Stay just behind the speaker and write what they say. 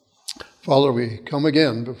Father, we come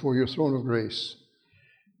again before your throne of grace.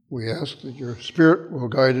 We ask that your Spirit will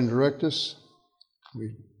guide and direct us.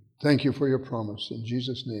 We thank you for your promise. In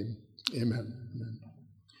Jesus' name, amen. Amen.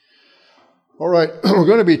 All right, we're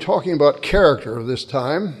going to be talking about character this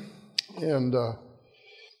time. And a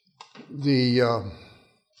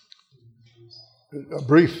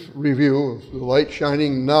brief review of the light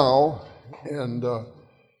shining now and a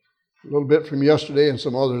little bit from yesterday and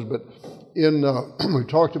some others. But we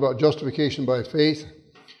talked about justification by faith,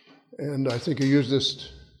 and I think I used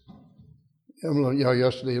this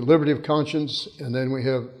yesterday, liberty of conscience, and then we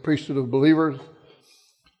have priesthood of believers,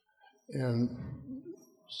 and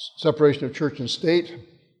separation of church and state,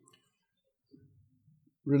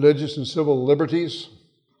 religious and civil liberties,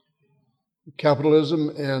 capitalism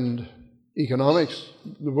and economics.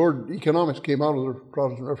 The word economics came out of the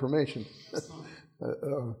Protestant Reformation.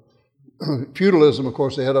 Feudalism, of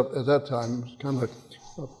course, they had up at that time, kind of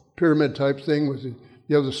a pyramid type thing.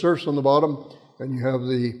 You have the serfs on the bottom, and you have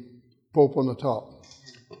the Pope on the top.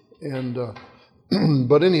 And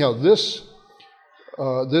but anyhow, this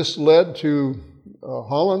led to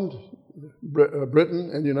Holland,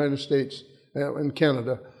 Britain, and the United States and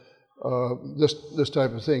Canada. This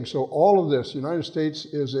type of thing. So all of this, United States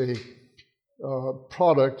is a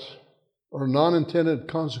product or non-intended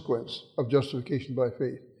consequence of justification by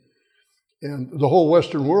faith. And the whole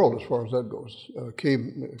Western world, as far as that goes,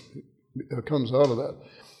 comes out of that.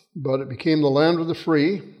 But it became the land of the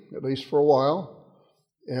free, at least for a while,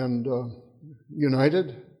 and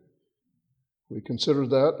united. We considered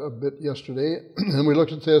that a bit yesterday. And we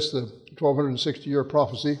looked at this, the 1260-year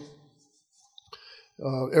prophecy.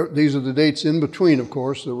 These are the dates in between, of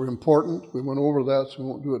course, that were important. We went over that, so we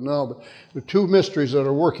won't do it now. But there are two mysteries that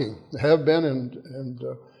are working, have been, and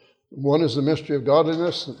one is the mystery of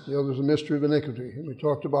godliness, and the other is the mystery of iniquity. And we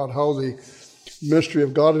talked about how the mystery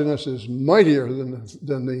of godliness is mightier than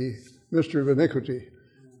the mystery of iniquity,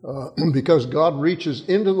 because God reaches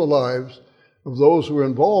into the lives of those who are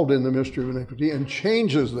involved in the mystery of iniquity and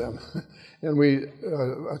changes them. And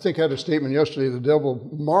I think I had a statement yesterday, the devil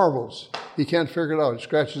marvels. He can't figure it out. He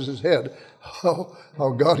scratches his head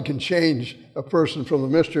how God can change a person from the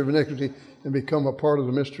mystery of iniquity and become a part of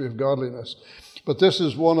the mystery of godliness. But this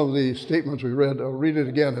is one of the statements we read. I'll read it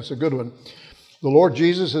again. It's a good one. The Lord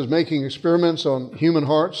Jesus is making experiments on human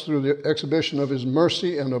hearts through the exhibition of his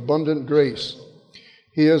mercy and abundant grace.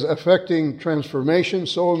 He is effecting transformation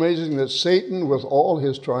so amazing that Satan, with all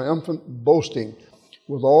his triumphant boasting,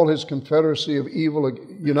 with all his confederacy of evil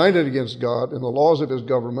united against God and the laws of his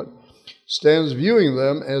government, stands viewing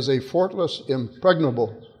them as a fortress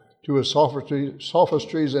impregnable to his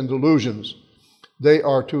sophistries and delusions. They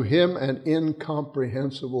are to him an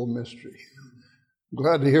incomprehensible mystery.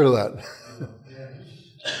 Glad to hear that.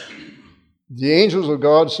 The angels of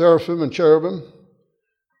God, seraphim and cherubim,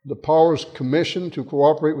 the powers commissioned to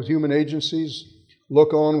cooperate with human agencies,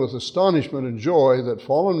 look on with astonishment and joy that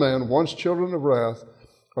fallen man, once children of wrath,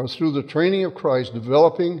 are through the training of Christ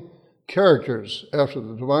developing characters after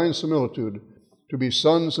the divine similitude to be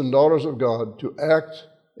sons and daughters of God, to act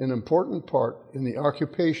an important part in the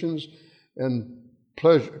occupations and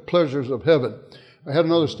pleasures of heaven. I had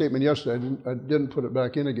another statement yesterday. I didn't put it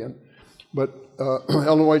back in again. But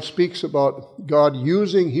Ellen White speaks about God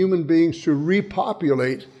using human beings to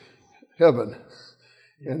repopulate heaven.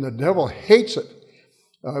 And the devil hates it.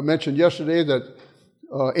 I mentioned yesterday that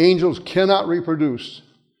angels cannot reproduce.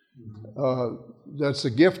 That's the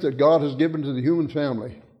gift that God has given to the human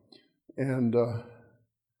family. And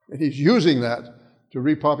he's using that to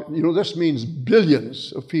repopulate. This means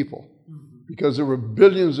billions of people, because there were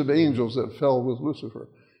billions of angels that fell with Lucifer.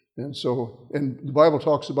 And the Bible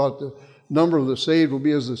talks about the number of the saved will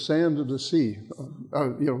be as the sand of the sea.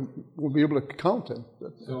 We'll be able to count them.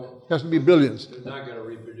 So it has to be billions. They're not going to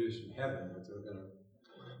reproduce in heaven, but they're going to...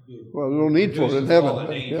 Well, there's no need for it in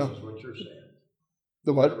heaven. Angels, what you're saying.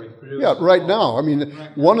 The what? Yeah, right now. I mean,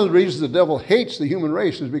 one of the reasons the devil hates the human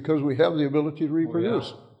race is because we have the ability to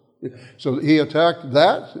reproduce. Oh, yeah. So he attacked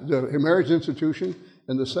that, the marriage institution,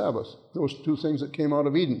 and the Sabbath. Those two things that came out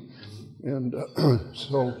of Eden. And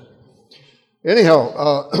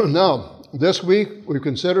anyhow, now, this week we've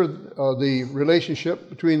considered the relationship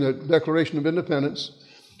between the Declaration of Independence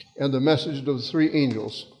and the message of the three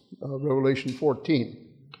angels, Revelation 14.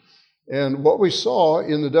 And what we saw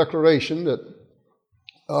in the Declaration that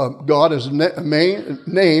God is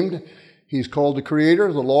named, he's called the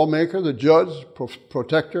Creator, the Lawmaker, the Judge,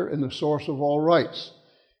 Protector, and the source of all rights.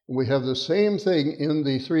 And we have the same thing in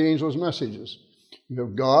the three angels' messages. We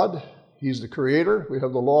have God, he's the Creator. We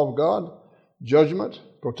have the law of God, judgment,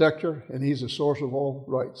 protector, and he's the source of all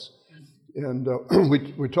rights. And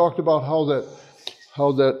we talked about how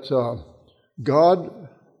that God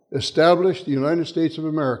established the United States of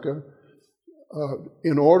America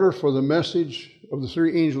in order for the message of the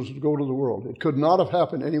three angels to go to the world. It could not have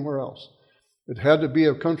happened anywhere else. It had to be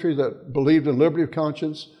a country that believed in liberty of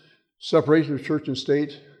conscience, separation of church and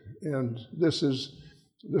state, and this is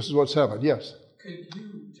what's happened. Yes? Could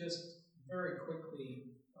you just very quickly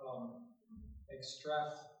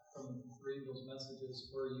extract from the three angels' messages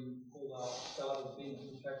where you pulled out God as being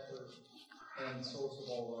protector and source of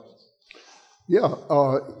all rights? Yeah,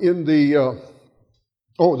 in the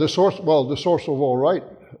the source of all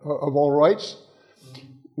rights.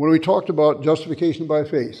 When we talked about justification by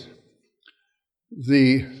faith,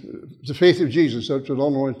 the faith of Jesus, that's what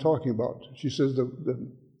Eleanor is talking about. She says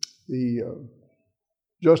the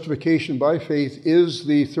justification by faith is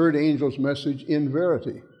the third angel's message in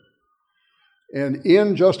verity. And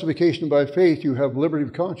in justification by faith, you have liberty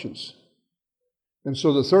of conscience. And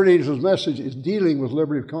so the third angel's message is dealing with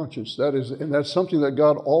liberty of conscience. And that's something that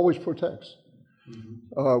God always protects.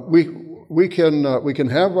 We can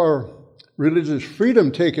have our religious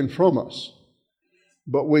freedom taken from us,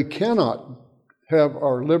 but we cannot have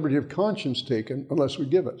our liberty of conscience taken unless we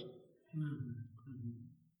give it.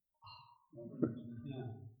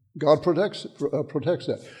 God protects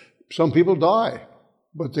that. Some people die,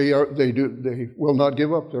 but they will not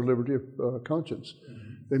give up their liberty of conscience.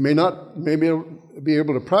 They may not be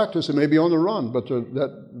able to practice. They may be on the run, but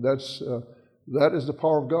that is the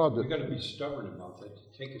power of God. We've got to be stubborn about that. To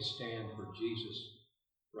take a stand for Jesus,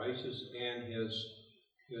 righteous, and his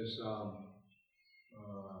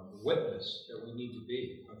witness that we need to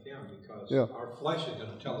be of him, because our flesh is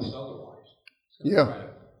going to tell us otherwise.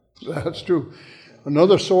 That's true.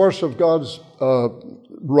 Another source of God's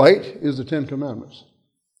right is the Ten Commandments.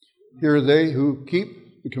 Here are they who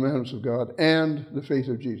keep the commandments of God and the faith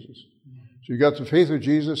of Jesus. So you got the faith of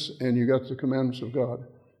Jesus and you got the commandments of God.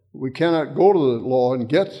 We cannot go to the law and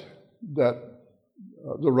get that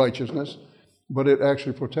the righteousness, but it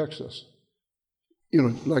actually protects us.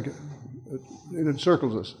 Like it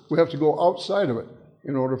encircles us. We have to go outside of it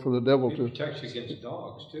in order for the devil to... It protects you against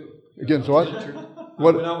dogs, too. Against what? I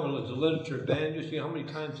went out with the literature then. You see how many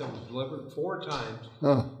times I was delivered? 4 times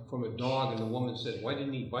from a dog, and the woman said, "Why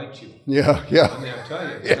didn't he bite you?" Yeah. I mean, I'll tell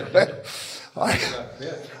you.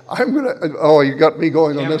 I'm going to... Oh, you got me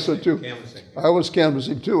going on this one, too. Canvassing. I was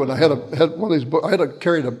canvassing, too, and I had one of these books. I had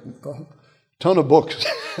carried a ton of books,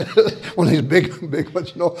 one of these big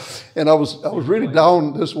ones, And I was really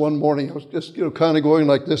down this one morning. I was just kind of going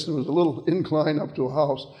like this. There was a little incline up to a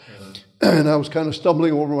house, and I was kind of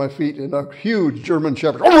stumbling over my feet, and a huge German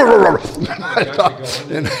shepherd, and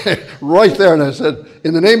right there, and I said,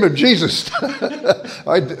 "In the name of Jesus,"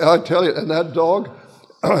 I tell you, and that dog,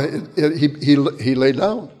 he lay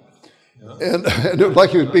down, and it was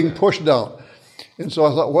like he was being pushed down. And so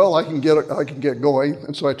I thought, well, I can get going.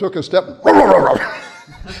 And so I took a step,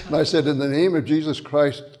 and I said, "In the name of Jesus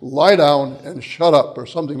Christ, lie down and shut up," or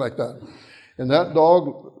something like that. And that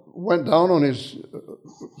dog went down on his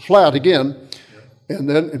flat again, and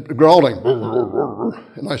then growling.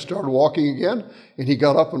 And I started walking again, and he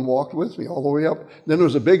got up and walked with me all the way up. Then there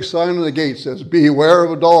was a big sign on the gate that says, "Beware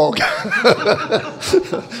of a dog."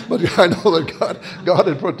 But I know that God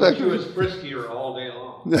had protected me. He was friskier all day long.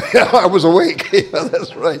 Yeah, I was awake. Yeah,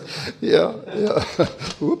 that's right. Yeah.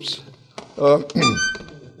 Oops.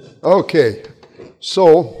 Okay.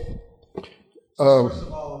 So. Source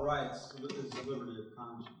of all rights is the liberty of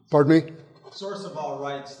conscience. Pardon me? Source of all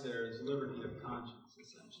rights there is liberty of conscience,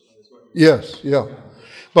 essentially. Is what Yes, yeah.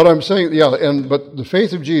 But I'm saying, but the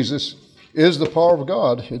faith of Jesus is the power of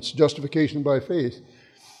God. It's justification by faith.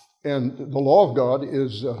 And the law of God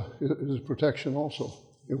is protection also.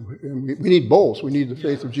 And we need both. We need the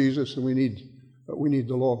faith of Jesus, and we need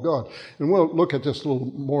the law of God. And we'll look at this a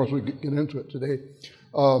little more as we get into it today.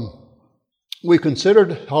 We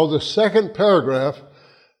considered how the second paragraph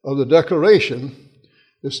of the Declaration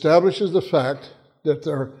establishes the fact that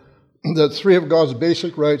that 3 of God's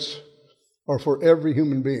basic rights are for every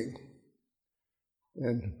human being.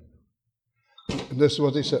 And this is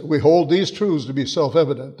what they said: "We hold these truths to be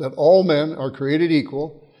self-evident, that all men are created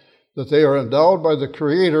equal, that they are endowed by the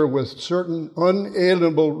Creator with certain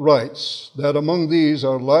unalienable rights, that among these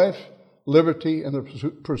are life, liberty, and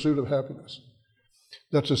the pursuit of happiness.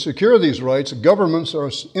 That to secure these rights, governments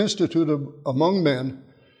are instituted among men,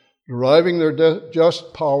 deriving their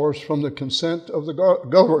just powers from the consent of the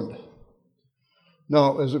governed.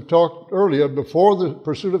 Now, as I've talked earlier, before the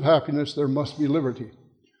pursuit of happiness, there must be liberty.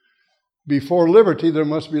 Before liberty, there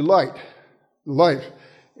must be life.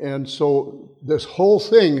 And so this whole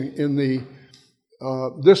thing in the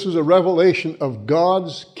this is a revelation of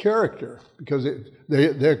God's character, because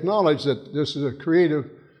they acknowledge that this is a creative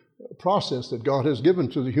process that God has given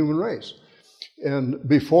to the human race. And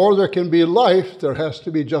before there can be life, there has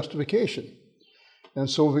to be justification. And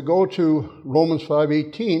so if we go to Romans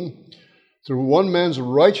 5:18, through one man's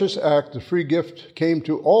righteous act, the free gift came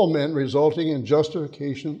to all men, resulting in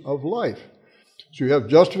justification of life. So you have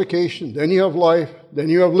justification, then you have life, then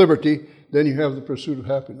you have liberty, then you have the pursuit of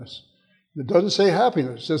happiness. It doesn't say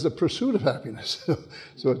happiness, it says the pursuit of happiness.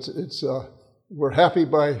 So it's we're happy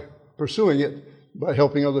by pursuing it, by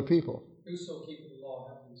helping other people. Whoso keepeth the law,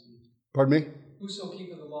 happy is he. Pardon me? Whoso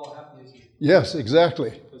keepeth the law, happy is he. Yes,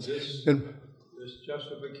 exactly. This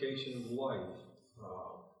justification of life,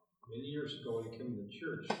 many years ago when I came to the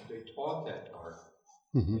church, they taught that part.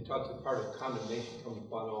 Mm-hmm. They taught the part of condemnation comes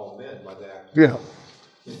upon all men by the act. Yeah.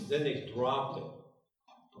 And then they dropped it.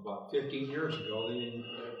 About 15 years ago, they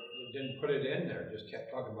didn't put it in there, just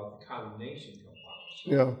kept talking about the condemnation come upon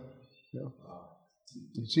us. Yeah.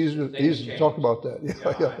 It's easy to talk about that.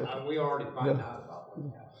 We already find out about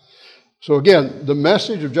what happened. So again, the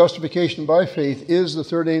message of justification by faith is the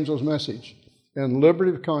third angel's message, and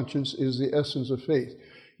liberty of conscience is the essence of faith.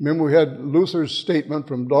 Remember, we had Luther's statement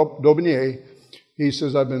from Daubigny. He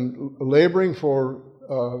says, I've been laboring for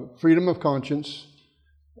freedom of conscience.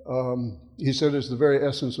 He said it's the very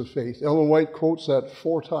essence of faith. Ellen White quotes that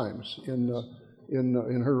 4 times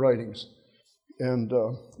in her writings. And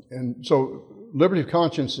so liberty of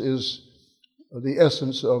conscience is the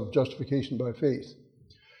essence of justification by faith.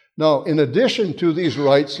 Now, in addition to these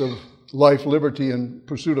rights of life, liberty, and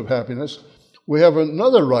pursuit of happiness, we have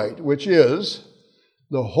another right, which is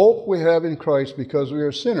the hope we have in Christ because we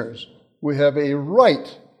are sinners. We have a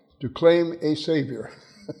right to claim a Savior.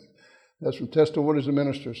 That's from Testimonies of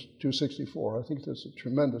Ministers 264. I think that's a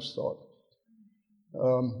tremendous thought.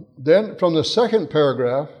 Then from the second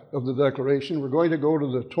paragraph of the Declaration, we're going to go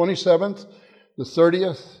to the 27th, the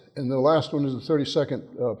 30th, and the last one is the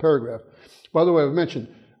 32nd paragraph. By the way, I've mentioned,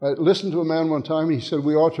 I listened to a man one time, and he said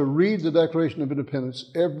we ought to read the Declaration of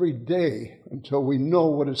Independence every day until we know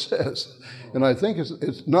what it says. And I think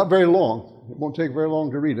it's not very long. It won't take very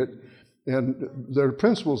long to read it. And there are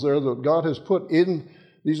principles there that God has put in.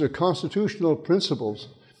 These are constitutional principles,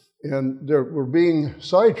 and we're being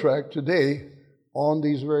sidetracked today on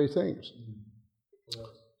these very things.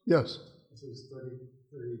 Yes? This is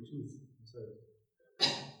 32.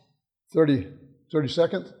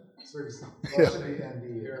 32nd? Yeah.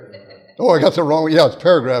 Oh, I got the wrong one. Yeah, it's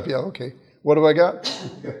paragraph. Yeah, okay. What have I got?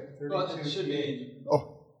 Well, it should be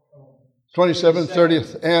 27th,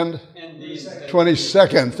 30th, and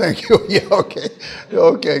 22nd. Thank you. Yeah, okay.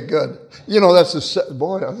 Okay, good. You know, that's this is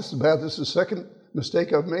bad. This is the second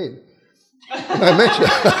mistake I've made. And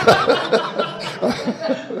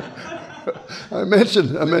I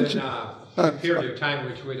mentioned. A period of time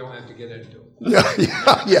which we don't have to get into.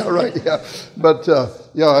 Yeah, right. Yeah, but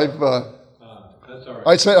I've. That's all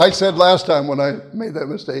right. I said last time when I made that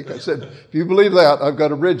mistake, I said, if you believe that, I've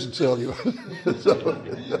got a bridge to sell you.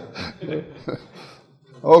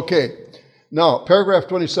 Okay. Now, paragraph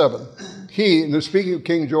 27. Speaking of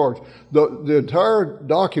King George, the entire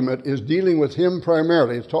document is dealing with him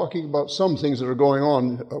primarily. It's talking about some things that are going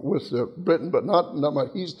on with Britain, but not much.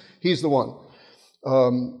 He's the one.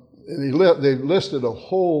 And they listed a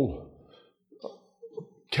whole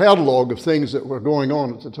catalog of things that were going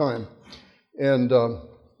on at the time. And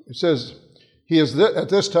it says, he is at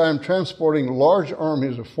this time transporting large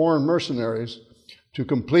armies of foreign mercenaries to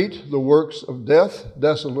complete the works of death,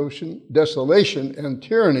 desolation, and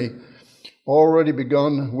tyranny already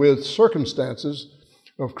begun with circumstances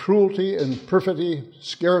of cruelty and perfidy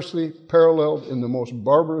scarcely paralleled in the most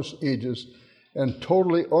barbarous ages and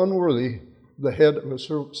totally unworthy the head of a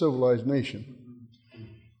civilized nation.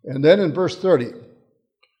 And then in verse 30,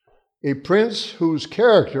 a prince whose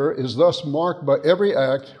character is thus marked by every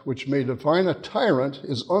act which may define a tyrant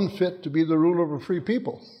is unfit to be the ruler of a free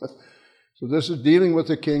people. So this is dealing with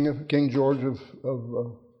the King George of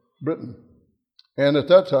Britain. And at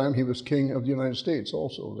that time, he was king of the United States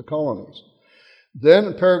also, the colonies. Then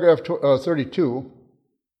in paragraph 32,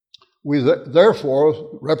 we therefore,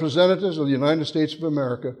 representatives of the United States of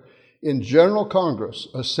America, in General Congress,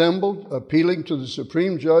 assembled, appealing to the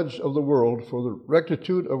Supreme Judge of the world for the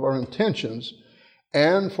rectitude of our intentions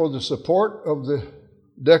and for the support of the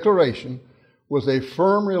Declaration, with a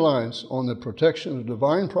firm reliance on the protection of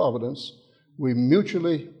divine providence, we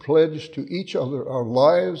mutually pledge to each other our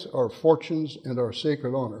lives, our fortunes, and our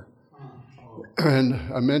sacred honor. And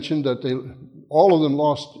I mentioned that all of them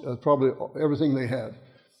lost probably everything they had.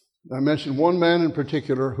 I mentioned one man in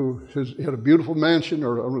particular who had a beautiful mansion,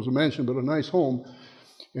 or it was a mansion, but a nice home,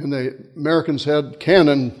 and the Americans had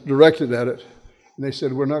cannon directed at it, and they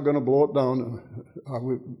said, we're not going to blow it down.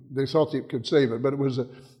 They thought they could save it, but it was a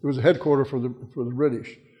headquarters for the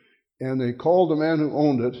British. And they called the man who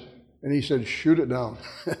owned it, and he said, shoot it down.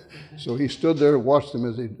 So he stood there and watched them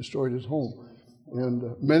as they destroyed his home.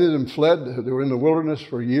 And many of them fled. They were in the wilderness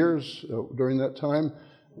for years during that time.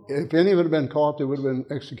 If any of them had been caught, they would have been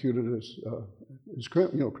executed as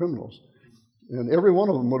criminals. And every one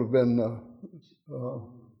of them would have been,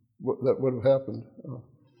 that would have happened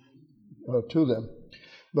to them.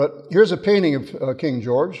 But here's a painting of King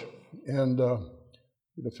George, and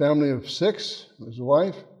the family of 6, his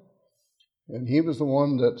wife, and he was the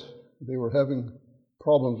one that they were having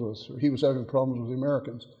problems with, or he was having problems with the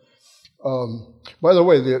Americans. By the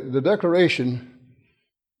way, the Declaration,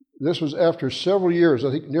 this was after several years,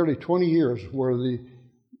 I think nearly 20 years, where the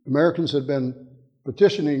Americans had been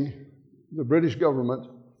petitioning the British government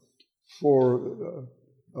for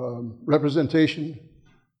representation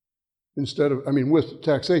instead of, with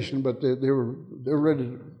taxation, but they were ready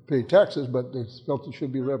to pay taxes, but they felt they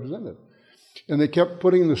should be represented. And they kept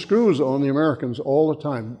putting the screws on the Americans all the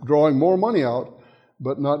time, drawing more money out,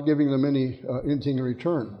 but not giving them anything in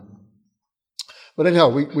return. But anyhow,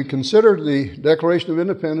 we considered the Declaration of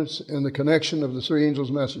Independence and the connection of the 3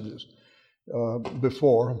 angels' messages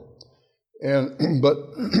before. But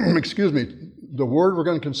excuse me, the word we're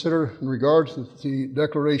going to consider in regards to the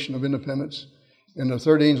Declaration of Independence and the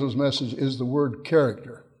 3rd angel's message is the word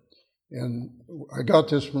character. And I got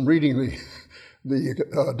this from reading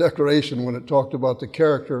the Declaration when it talked about the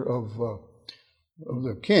character of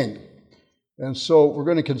the king. And so we're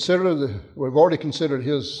going to consider we've already considered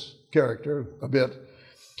his character a bit,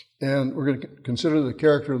 and we're going to consider the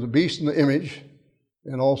character of the beast and the image,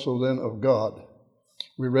 and also then of God.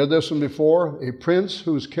 We read this one before. A prince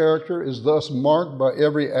whose character is thus marked by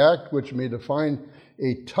every act which may define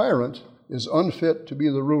a tyrant is unfit to be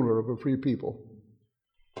the ruler of a free people.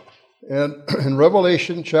 And in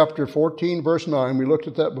Revelation chapter 14, verse 9, we looked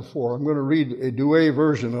at that before. I'm going to read a Douay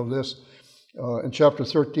version of this. In chapter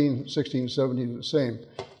 13, 16, 17, the same.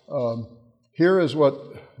 Here is what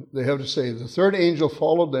they have to say. The 3rd angel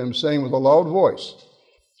followed them, saying with a loud voice,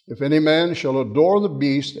 if any man shall adore the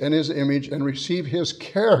beast and his image and receive his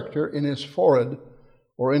character in his forehead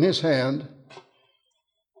or in his hand,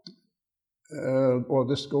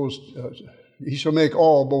 he shall make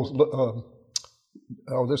all both,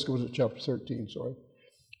 this goes to chapter 13, sorry.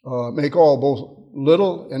 Make all, both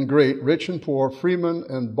little and great, rich and poor, freemen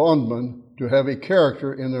and bondmen, to have a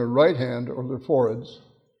character in their right hand or their foreheads,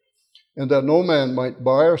 and that no man might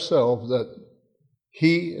buy or sell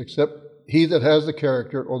except he that has the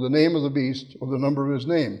character or the name of the beast or the number of his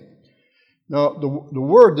name. Now, the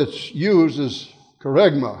word that's used is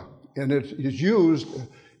charisma, and it is used,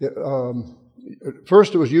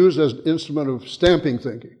 first it was used as an instrument of stamping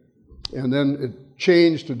thinking, and then it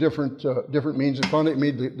changed to different means, and finally it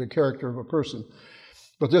made the character of a person.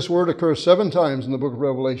 But this word occurs 7 times in the book of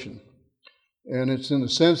Revelation, and it's in the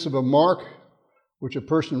sense of a mark which a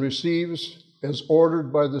person receives as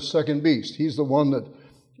ordered by the 2nd beast. He's the one that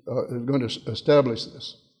is going to establish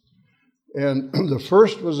this. And the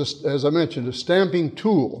first was, as I mentioned, a stamping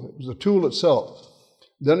tool. It was the tool itself.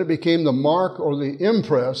 Then it became the mark or the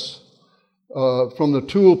impress from the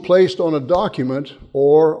tool placed on a document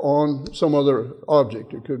or on some other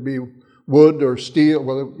object. It could be wood or steel.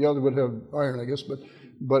 Well, the other would have iron, I guess,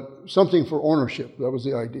 but something for ownership. That was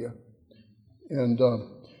the idea. And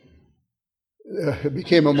it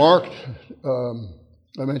became a mark.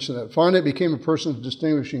 I mentioned that. Finally, it became a person's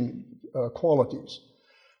distinguishing qualities.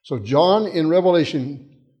 So John in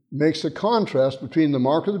Revelation makes a contrast between the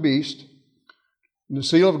mark of the beast and the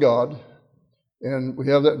seal of God. And we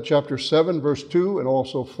have that in chapter 7, verse 2, and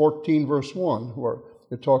also 14, verse 1, where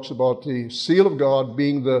it talks about the seal of God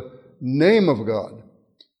being the name of God,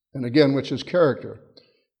 and again, which is character.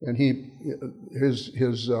 And his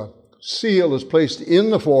seal is placed in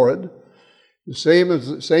the forehead, the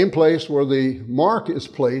same place where the mark is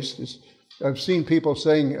placed. I've seen people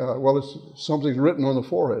saying, something's written on the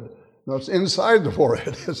forehead. No, it's inside the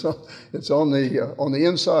forehead. It's on the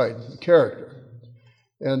inside, the character.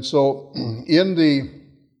 And so,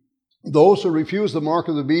 those who refuse the mark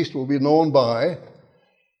of the beast will be known by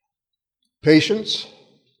patience,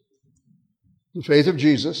 the faith of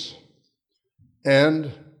Jesus,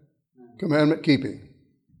 and commandment keeping.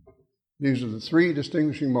 These are the 3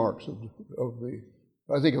 distinguishing marks of the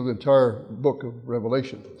entire book of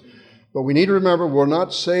Revelation. But we need to remember we're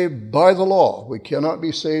not saved by the law. We cannot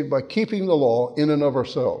be saved by keeping the law in and of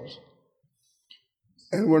ourselves.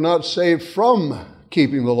 And we're not saved from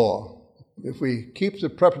keeping the law. If we keep the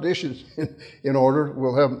prepositions in order,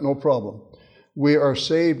 we'll have no problem. We are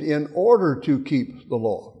saved in order to keep the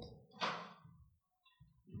law.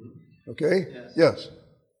 Okay? Yes.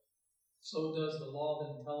 So does the law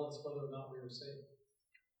then tell us whether or not we are saved?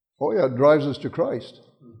 Oh yeah, it drives us to Christ.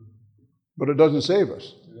 But it doesn't save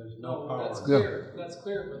us. There's no power. That's clear. That's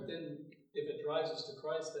clear. But then if it drives us to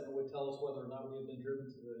Christ, then it would tell us whether or not we have been driven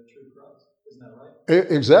to the true Christ. Isn't that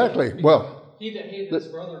right? Exactly. Well, he that hated his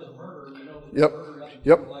brother is a murderer. You know, yep. murder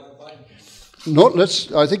Yep. life abiding.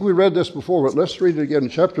 No, I think we read this before, but let's read it again.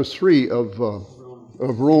 Chapter 3 of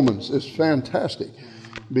Romans is fantastic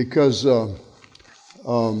because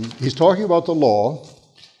he's talking about the law,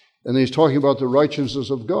 and then he's talking about the righteousness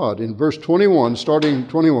of God. In verse 21, starting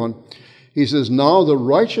 21, he says, "Now the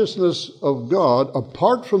righteousness of God,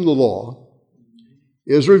 apart from the law,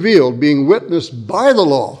 is revealed, being witnessed by the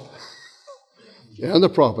law and the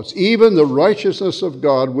prophets, even the righteousness of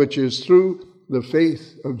God, which is through the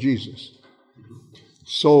faith of Jesus."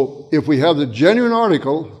 So if we have the genuine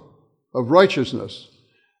article of righteousness,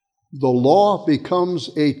 the law becomes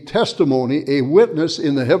a testimony, a witness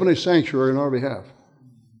in the heavenly sanctuary on our behalf.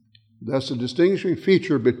 That's a distinguishing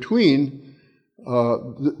feature between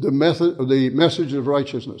the message of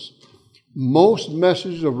righteousness. Most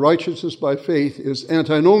messages of righteousness by faith is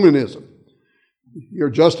antinomianism. You're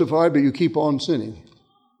justified, but you keep on sinning.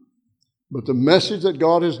 But the message that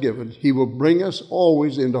God has given, He will bring us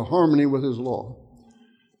always into harmony with His law.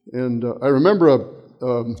 And I remember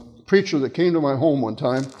a preacher that came to my home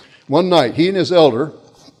one night, he and his elder,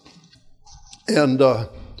 and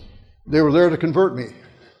they were there to convert me.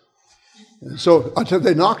 And so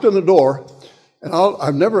they knocked on the door, and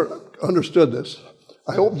I've never understood this.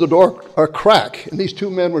 I opened the door a crack, and these two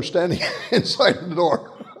men were standing inside the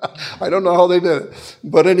door. I don't know how they did it.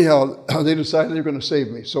 But anyhow, they decided they were going to save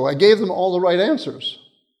me. So I gave them all the right answers.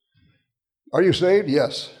 Are you saved?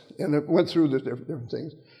 Yes. And it went through the different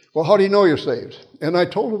things. Well, how do you know you're saved? And I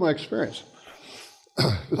told them my experience.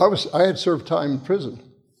 I had served time in prison,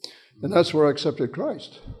 and that's where I accepted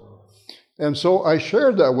Christ. And so I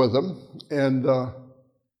shared that with him,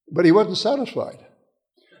 but he wasn't satisfied.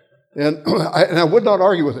 And I would not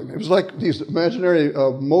argue with him. It was like these imaginary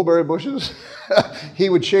mulberry bushes. He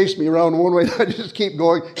would chase me around one way, and I'd just keep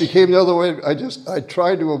going. He came the other way. I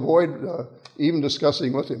tried to avoid even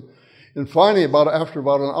discussing with him. And finally, after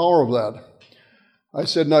about an hour of that, I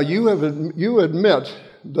said, "Now you admit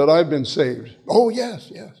that I've been saved." "Oh, yes.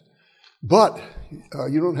 But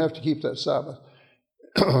you don't have to keep that Sabbath.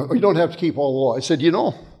 Or you don't have to keep all the law." I said,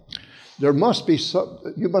 there must be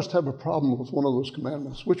you must have a problem with one of those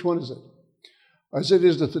commandments. Which one is it? I said,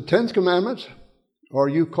 "Is it the 10th commandment? Or are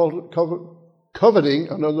you coveting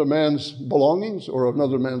another man's belongings or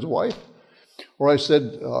another man's wife?" Or I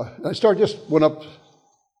said, just went up.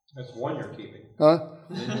 That's one you're keeping. Huh?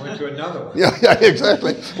 Then you went to another one. Yeah,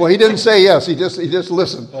 exactly. Well, he didn't say yes. He just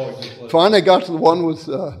listened. Finally, I got to the one with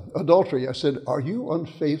adultery. I said, "Are you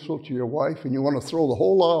unfaithful to your wife, and you want to throw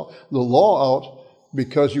the law out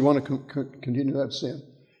because you want to continue that sin?"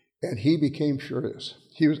 And he became furious.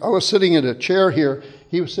 I was sitting in a chair here.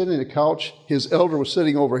 He was sitting in a couch. His elder was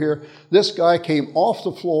sitting over here. This guy came off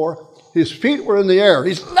the floor. His feet were in the air.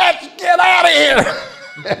 He's, "Let's get out of here!"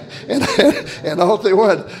 and out they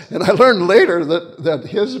went. And I learned later that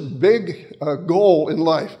his big goal in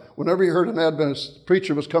life, whenever he heard an Adventist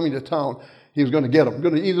preacher was coming to town, he was going to get them,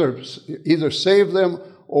 going to either save them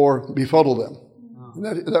or befuddle them.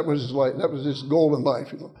 And that was his life. That was his goal in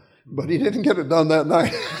life, But he didn't get it done that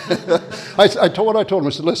night. I told him. I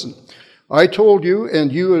said, "Listen, I told you,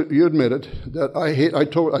 and you admitted that I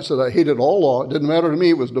said I hated all law. It didn't matter to me.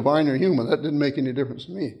 It was divine or human. That didn't make any difference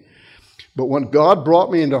to me. But when God brought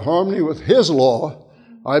me into harmony with His law,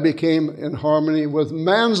 I became in harmony with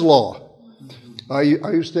man's law. I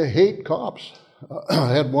used to hate cops.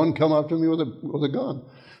 I had one come up to me with a gun.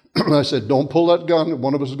 I said, "Don't pull that gun.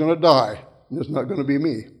 One of us is going to die. It's not going to be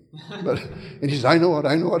me." And he said, I know it.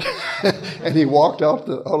 And he walked out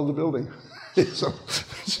of the building.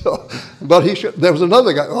 But there was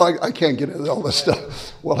another guy. Oh, I can't get into all this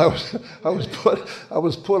stuff. Well, I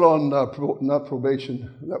was put on not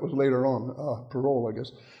probation. That was later on, parole, I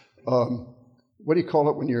guess. What do you call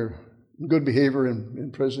it when you're in good behavior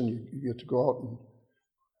in prison? You get to go out and.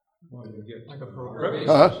 Well, you get like a privilege.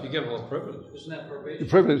 You get a little privilege. Isn't that probation?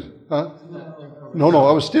 Privilege, huh? No,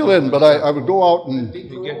 I was still in, but I would go out and.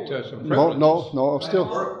 You get some privileges. No, I was still.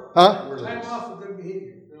 Huh? Time off for good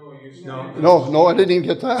behavior. No, I didn't even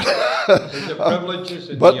get that. The privileges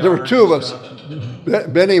and but the there were two of us. honors.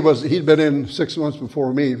 Benny he'd been in 6 months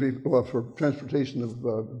before me for transportation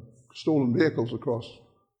of stolen vehicles across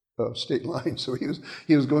state line, so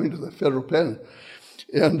he was going to the federal pen.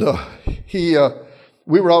 And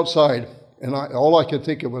we were outside, and all I could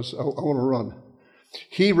think of was, I want to run.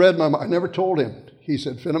 He read my mind. I never told him. He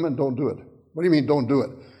said, Finneman, don't do it. What do you mean, don't do it?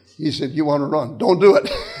 He said, you want to run. Don't do it.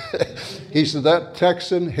 He said, that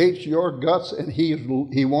Texan hates your guts, and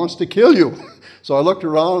he wants to kill you. So I looked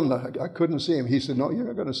around, and I couldn't see him. He said, no, you're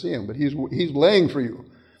not going to see him, but he's laying for you.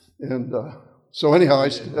 And so anyhow, I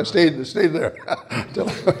stayed there.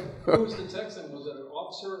 Who was the Texan? Was it an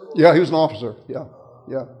officer? Or? Yeah, he was an officer. Yeah.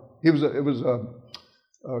 It was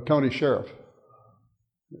a county sheriff,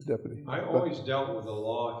 deputy. I always dealt with the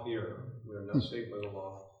law here. We're not saved by the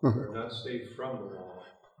law. We're not saved from the law.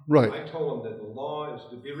 Right. I told them that the law is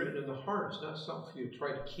to be written in the heart. It's not something you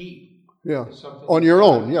try to keep. Yeah. It's something on your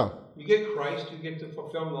own, yeah. You get Christ, you get to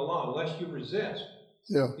fulfill the law. Unless you resist,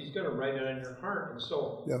 He's going to write it on your heart. And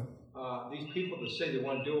so these people that say they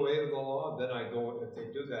want to do away with the law, then I go, if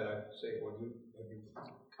they do that, I say, well, have you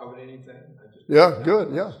covered anything?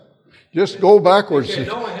 Good, yeah. Just go backwards. Say,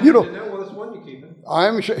 no, I haven't done that. Well, that's one you keep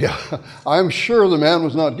it. I'm sure the man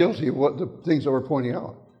was not guilty of what the things that were pointing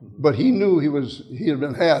out. But he knew he had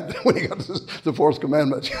been had when he got to the fourth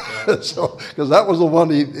commandment. So, because that was the one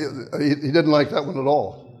he didn't like that one at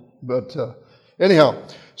all. But anyhow,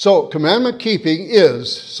 so commandment keeping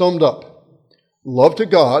is summed up: love to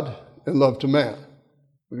God and love to man.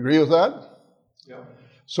 Would you agree with that? Yeah.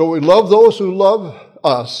 So we love those who love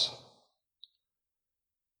us.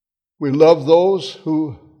 We love those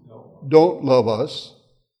who don't love us,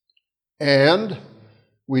 and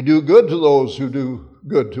we do good to those who do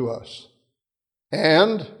good to us.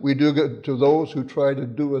 And we do good to those who try to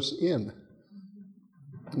do us in.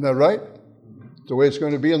 Isn't that right? It's the way it's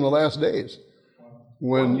going to be in the last days.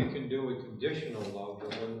 When you can do a conditional love,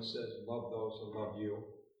 the one that says love those who love you.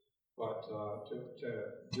 But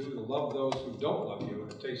to love those who don't love you,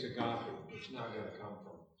 it takes agape. It's not going to come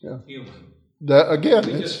from human. That again,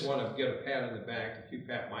 we just want to get a pat on the back if you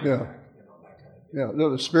pat my back, that kind of thing. Yeah,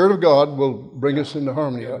 the Spirit of God will bring us into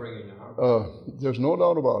harmony. There's no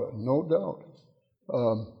doubt about it. No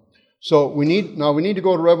doubt. So we need to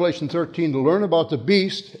go to Revelation 13 to learn about the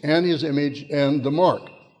beast and his image and the mark.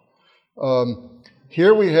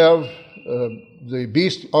 Here we have the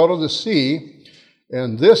beast out of the sea,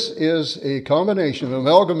 and this is a combination, an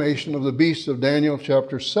amalgamation of the beast of Daniel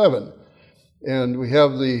chapter 7. And we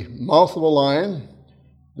have the mouth of a lion,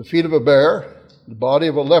 the feet of a bear, the body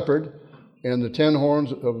of a leopard, and the 10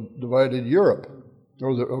 horns of divided Europe,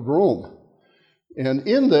 or of Rome. And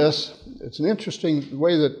in this, it's an interesting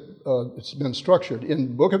way that it's been structured. In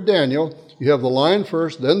the book of Daniel, you have the lion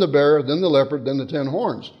first, then the bear, then the leopard, then the 10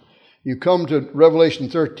 horns. You come to Revelation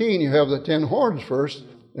 13, you have the 10 horns first,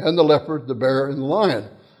 and the leopard, the bear, and the lion.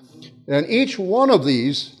 And each one of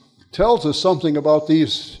these tells us something about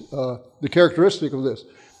these, the characteristic of this.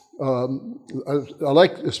 I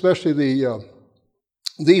like especially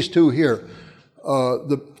these two here.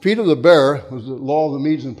 The feet of the bear was the law of the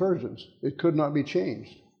Medes and Persians. It could not be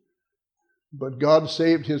changed. But God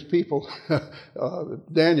saved his people,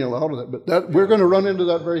 Daniel, out of that. But we're going to run into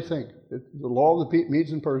that very thing. The law of the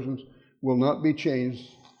Medes and Persians will not be changed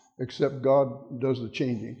except God does the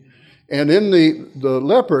changing. And in the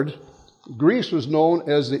leopard, Greece was known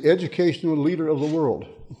as the educational leader of the world.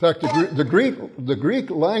 In fact, the Greek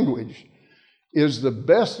language is the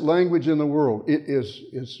best language in the world.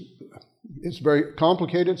 It's very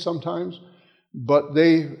complicated sometimes, but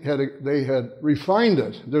they had refined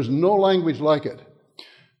it. There's no language like it.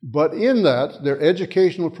 But in that, their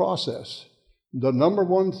educational process, the number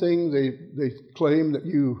one thing they claim that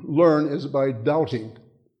you learn is by doubting.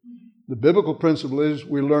 The biblical principle is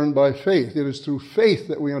we learn by faith. It is through faith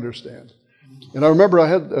that we understand. And I remember I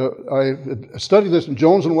had studied this in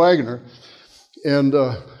Jones and Wagner, and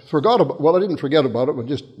forgot about. Well, I didn't forget about it, but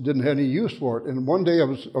just didn't have any use for it. And one day I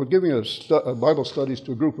was giving a Bible studies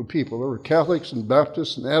to a group of people. There were Catholics and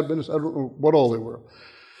Baptists and Adventists. I don't know what all they were.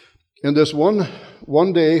 And this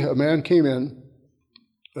one day, a man came in,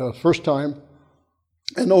 first time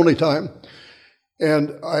and only time, and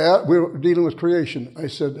we were dealing with creation. I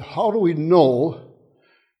said, "How do we know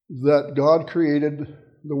that God created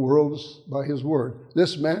the worlds by his word?"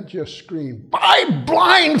 This man just screamed, "By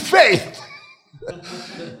blind faith!"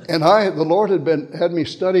 And the Lord had me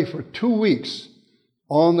study for 2 weeks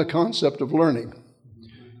on the concept of learning.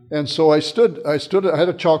 And so I had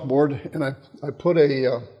a chalkboard, and I put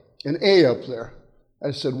an A up there.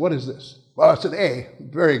 I said, "What is this?" "Well, it's an A."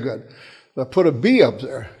 "Very good." I put a B up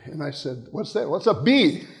there, and I said, "What's that?" "What's a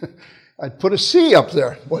B?" I put a C up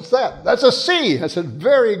there. "What's that?" "That's a C." I said,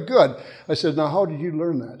 "Very good." I said, "Now, how did you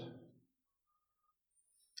learn that?"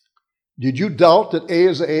 Did you doubt that A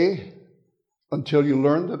is A until you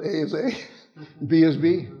learned that A is A, B is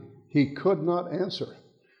B? He could not answer.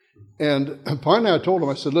 And finally I told him,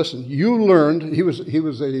 I said, listen, you learned, he was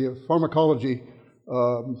a pharmacology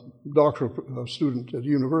doctoral student at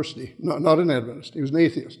university, not an Adventist, he was an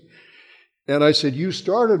atheist. And I said, you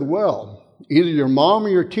started well. Either your mom or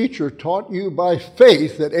your teacher taught you by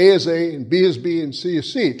faith that A is A and B is B and C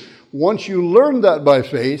is C. Once you learned that by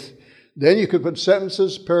faith, then you could put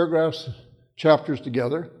sentences, paragraphs, chapters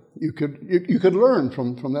together. You could learn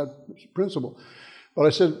from that principle. But I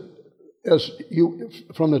said,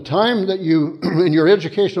 from the time that you, in your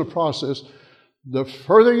educational process, the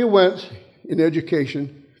further you went in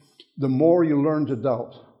education, the more you learned to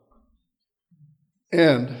doubt.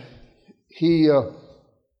 And he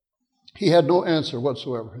had no answer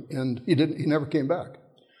whatsoever, and he never came back.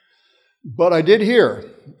 But I did hear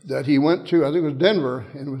that he went to, I think it was Denver,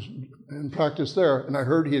 and practiced there, and I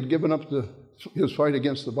heard he had given up his fight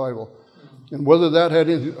against the Bible. And whether that had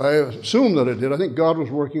anything, I assume that it did. I think God was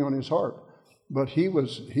working on his heart. But he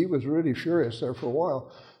was really furious there for a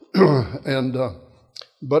while. And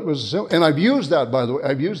I've used that, by the way.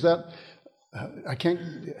 I've used that.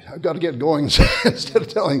 I've got to get going instead of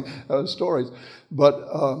telling stories. But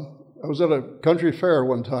I was at a country fair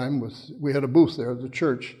one time. We had a booth there at the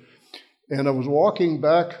church. And I was walking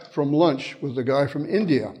back from lunch with a guy from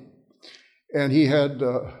India. And he had,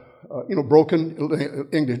 broken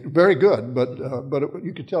English. Very good, but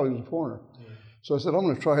you could tell he was a foreigner. So I said, I'm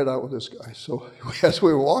going to try it out with this guy. So as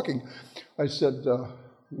we were walking, I said,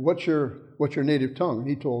 what's your native tongue? And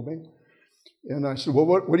he told me. And I said, well,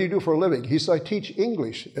 what do you do for a living? He said, I teach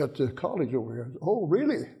English at the college over here. I said, oh,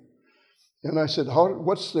 really? And I said,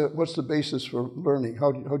 what's the basis for learning?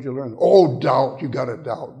 How'd you learn? Oh, doubt. You got to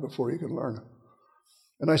doubt before you can learn.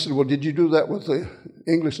 And I said, well, did you do that with the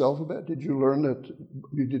English alphabet? Did you learn that?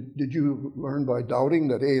 Did you learn by doubting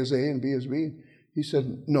that A is A and B is B? He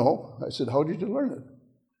said, no. I said, how did you learn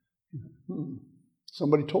it?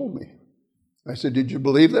 Somebody told me. I said, did you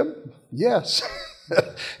believe them? Yes.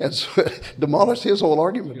 And so it demolished his whole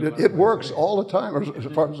argument. It works all the time, as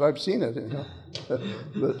far as I've seen it. But,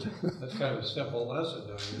 that's kind of a simple lesson,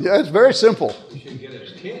 don't you? Yeah, it's very simple. We should get it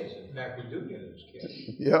as kids. In fact, we do get it as kids.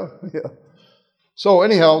 Yeah. So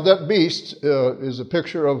anyhow, that beast is a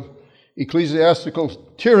picture of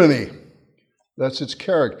ecclesiastical tyranny. That's its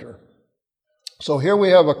character. So here we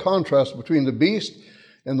have a contrast between the beast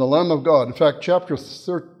and the Lamb of God. In fact, chapter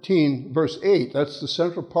 13, verse 8, that's the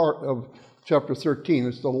central part of chapter 13.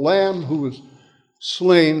 It's the Lamb who was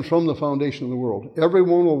slain from the foundation of the world.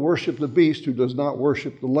 Everyone will worship the beast who does not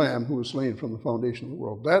worship the Lamb who was slain from the foundation of the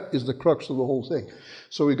world. That is the crux of the whole thing.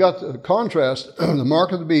 So we've got the contrast. The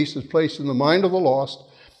mark of the beast is placed in the mind of the lost.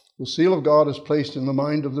 The seal of God is placed in the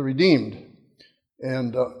mind of the redeemed.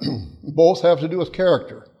 And both have to do with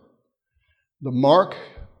character. The mark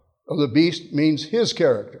of the beast means his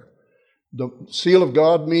character. The seal of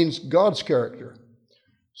God means God's character.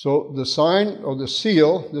 So the sign or the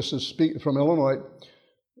seal, this is from Illinois,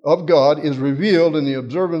 of God is revealed in the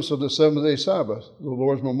observance of the seventh-day Sabbath, the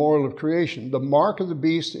Lord's memorial of creation. The mark of the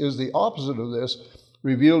beast is the opposite of this,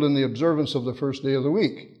 revealed in the observance of the first day of the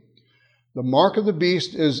week. The mark of the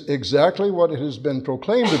beast is exactly what it has been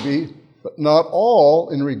proclaimed to be, but not all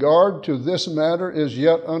in regard to this matter is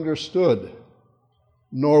yet understood,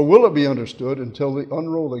 nor will it be understood until the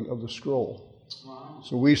unrolling of the scroll. Wow.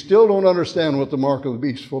 So we still don't understand what the mark of the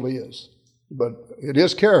beast fully is, but it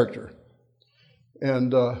is character.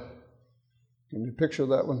 And can you picture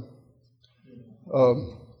that one?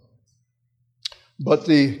 But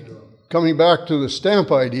coming back to the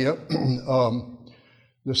stamp idea,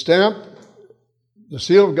 the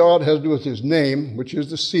seal of God has to do with his name, which is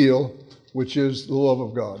the seal, which is the love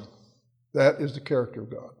of God. That is the character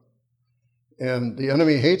of God. And the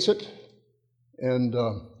enemy hates it. And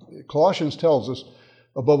Colossians tells us,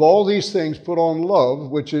 above all these things, put on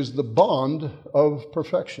love, which is the bond of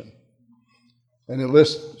perfection. And it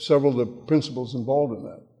lists several of the principles involved in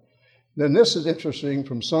that. Then this is interesting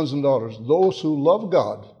from sons and daughters. Those who love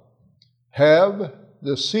God have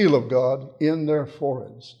the seal of God in their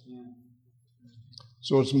foreheads.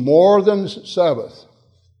 So it's more than Sabbath.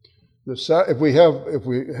 If we have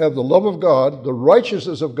the love of God, the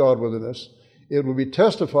righteousness of God within us, it will be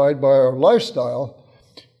testified by our lifestyle,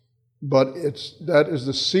 but that is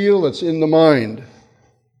the seal that's in the mind,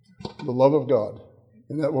 the love of God.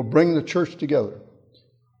 And that will bring the church together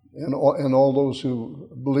and all those who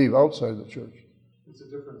believe outside the church. It's a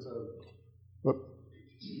difference of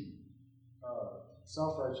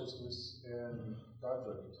self-righteousness and God's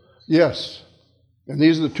righteousness. Yes. And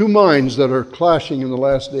these are the two minds that are clashing in the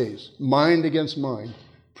last days. Mind against mind.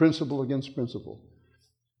 principle against principle,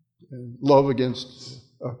 and love against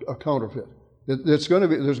a counterfeit. It's going to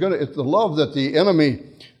be, it's the love that the enemy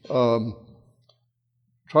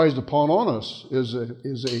tries to pawn on us is a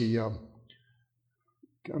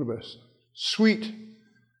kind of a sweet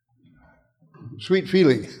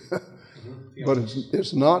feeling, but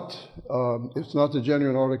it's not the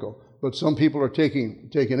genuine article. But some people are taken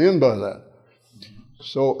in by that.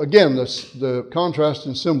 So again, the contrast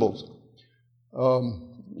in symbols: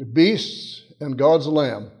 beasts and God's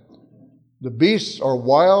lamb. The beasts are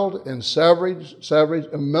wild and savage,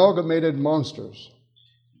 amalgamated monsters.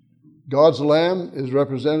 God's lamb is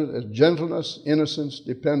represented as gentleness, innocence,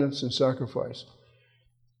 dependence, and sacrifice.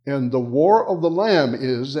 And the war of the lamb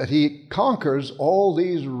is that he conquers all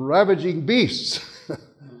these ravaging beasts.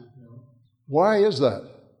 Why is that?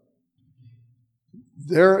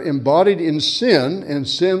 They're embodied in sin, and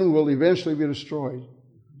sin will eventually be destroyed.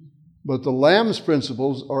 But the lamb's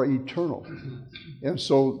principles are eternal. And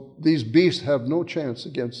so these beasts have no chance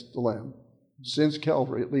against the lamb, since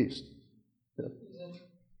Calvary at least. Yeah.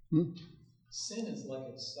 Sin is like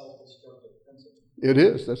a self-destructive principle. It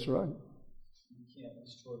is, that's right. You can't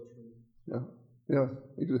destroy truth. Yeah,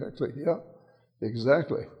 exactly. Yeah,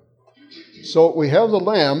 exactly. So we have the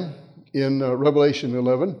lamb in Revelation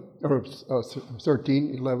 11, or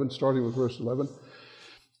 13, 11, starting with verse 11.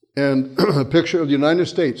 And a picture of the United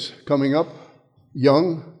States coming up,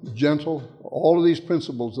 young, gentle. All of these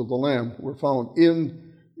principles of the Lamb were found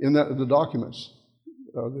in the documents,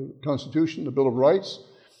 the Constitution, the Bill of Rights,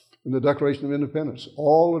 and the Declaration of Independence.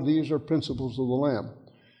 All of these are principles of the Lamb.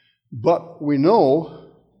 But we know,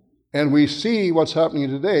 and we see what's happening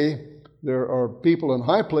today. There are people in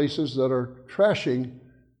high places that are trashing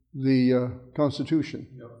the Constitution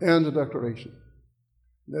and the Declaration.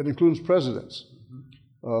 That includes presidents.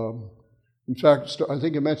 In fact, I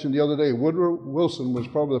think I mentioned the other day, Woodrow Wilson was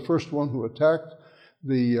probably the first one who attacked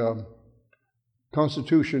the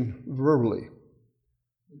Constitution verbally.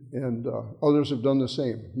 And others have done the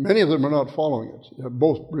same. Many of them are not following it,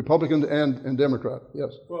 both Republican and Democrat,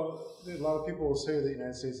 yes. Well, a lot of people will say the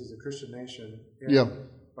United States is a Christian nation. And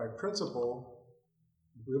by principle,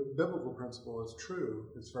 biblical principle is true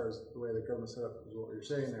as far as the way the government's set up is what you're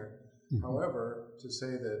saying there. Mm-hmm. However, to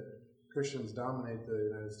say that Christians dominate the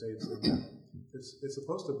United States, it's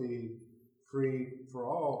supposed to be free for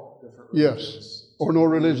all different religions. Yes, or no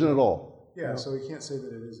religion at all. Yeah, so you can't say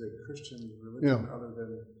that it is a Christian religion other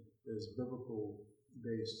than its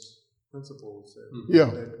biblical-based principles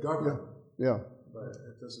that govern. Yeah. But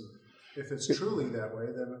it doesn't. If it's truly that way,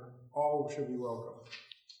 then all should be welcome.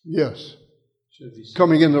 Yes.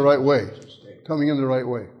 Coming in the right way. Coming in the right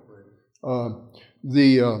way.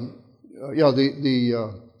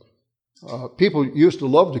 People used to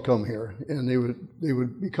love to come here, and they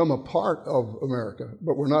would become a part of America.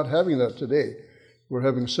 But we're not having that today. We're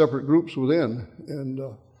having separate groups within, and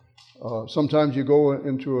sometimes you go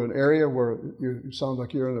into an area where you sound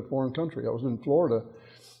like you're in a foreign country. I was in Florida,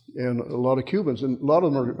 and a lot of Cubans, and a lot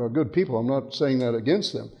of them are good people. I'm not saying that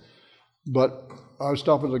against them, but I was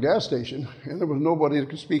stopping at the gas station, and there was nobody that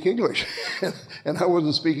could speak English, and I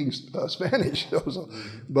wasn't speaking Spanish.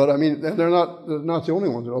 But I mean, they're not the only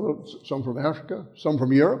ones. Some from Africa, some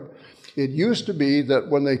from Europe. It used to be that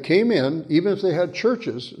when they came in, even if they had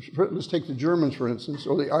churches, let's take the Germans, for instance,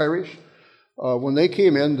 or the Irish, when they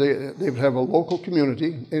came in, they would have a local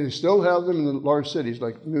community, and they still have them in the large cities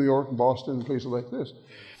like New York, Boston, and places like this.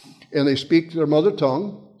 And they speak their mother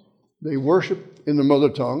tongue. They worship in the mother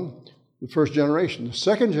tongue, the first generation. The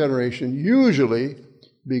second generation usually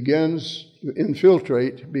begins to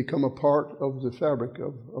infiltrate, become a part of the fabric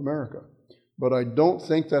of America. But I don't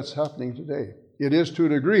think that's happening today. It is to a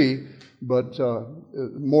degree, but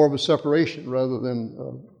more of a separation rather than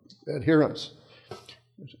adherence.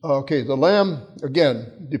 Okay, the Lamb,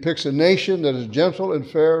 again, depicts a nation that is gentle and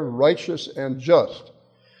fair, righteous and just.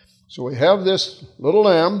 So we have this little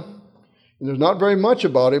lamb, and there's not very much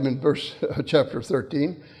about him in chapter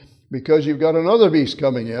 13, because you've got another beast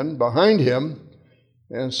coming in behind him,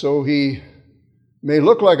 and so he may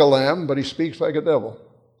look like a lamb, but he speaks like a devil.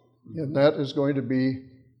 And that is going to be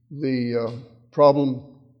the problem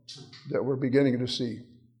that we're beginning to see.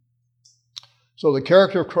 So the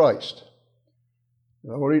character of Christ.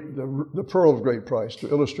 I'll read the pearl of great price to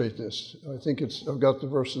illustrate this. I think I've got the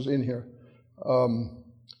verses in here.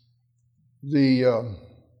 The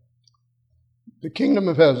kingdom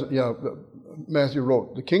of heaven, Matthew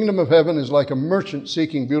wrote, the kingdom of heaven is like a merchant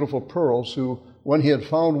seeking beautiful pearls who, when he had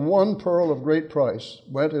found one pearl of great price,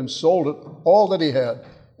 went and sold it, all that he had,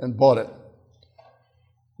 and bought it.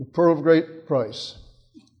 The pearl of great price.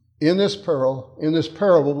 In this parable,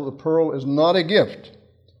 the pearl is not a gift,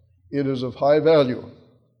 It is of high value.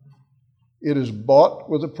 It is bought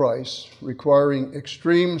with a price requiring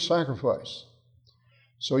extreme sacrifice.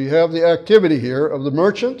 So you have the activity here of the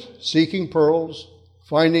merchant seeking pearls,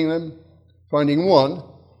 finding them, finding one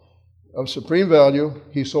of supreme value.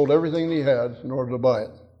 He sold everything he had in order to buy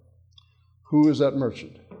it. Who is that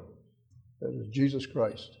merchant? That is Jesus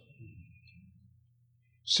Christ.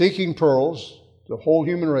 Seeking pearls, the whole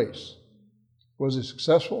human race. Was he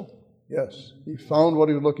successful? Yes. He found what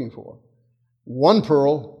he was looking for. One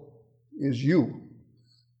pearl is you.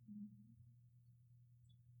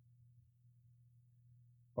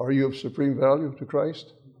 Are you of supreme value to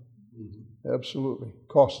Christ? Absolutely.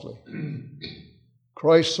 Costly.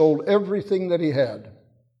 Christ sold everything that he had.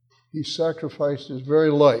 He sacrificed his very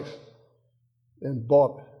life and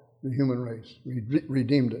bought the human race,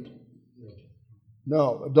 redeemed it.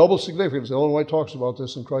 Now, a double significance. Ellen White talks about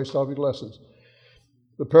this in Christ's Topic Lessons.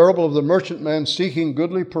 The parable of the merchant man seeking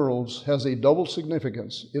goodly pearls has a double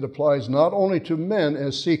significance. It applies not only to men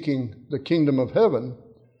as seeking the kingdom of heaven,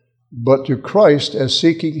 but to Christ as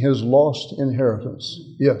seeking his lost inheritance.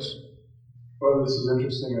 Yes? Well, this is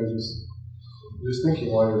interesting. I was just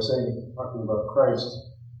thinking while you were talking about Christ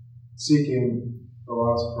seeking the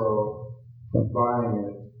lost pearl, buying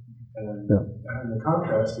it, and the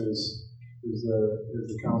contrast is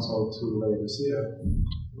the counsel to Laodicea,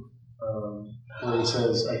 where he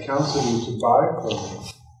says, "I counsel you to buy from me."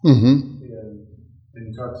 And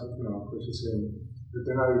he talks, of course, he's saying that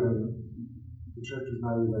the church is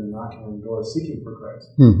not even knocking on the door seeking for Christ.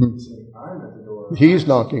 He's saying, "I'm at the door." He's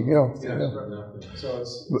knocking, So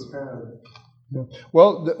it's kind of. Yeah.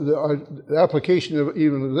 Well, the application of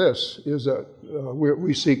even of this is that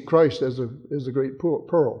we seek Christ as the great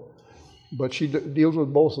pearl, but she deals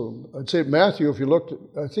with both of them. I'd say Matthew,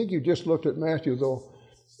 I think you just looked at Matthew, though,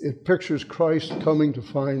 it pictures Christ coming to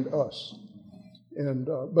find us,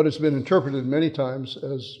 but it's been interpreted many times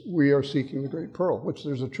as we are seeking the great pearl, which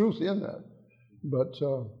there's a truth in that. But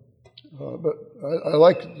I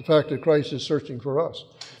like the fact that Christ is searching for us.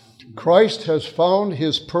 Christ has found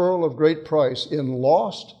his pearl of great price in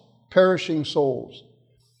lost, perishing souls.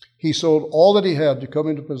 He sold all that he had to come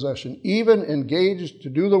into possession, even engaged to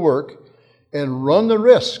do the work and run the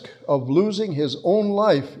risk of losing his own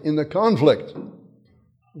life in the conflict.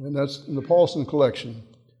 And that's in the Paulson collection,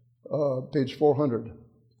 page 400.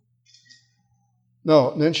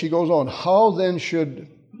 Now, then she goes on. How then should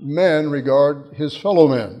man regard his fellow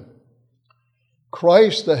man?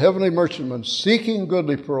 Christ, the heavenly merchantman, seeking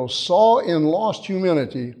goodly pearls, saw in lost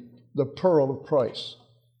humanity the pearl of price.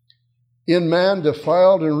 In man,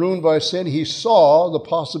 defiled and ruined by sin, he saw the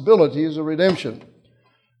possibilities of redemption.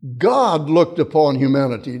 God looked upon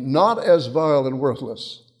humanity not as vile and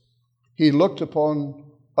worthless. He looked upon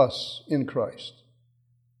us in Christ.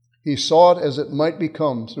 He saw it as it might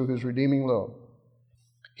become through his redeeming love.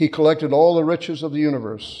 He collected all the riches of the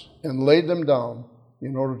universe and laid them down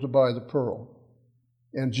in order to buy the pearl.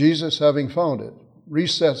 And Jesus, having found it,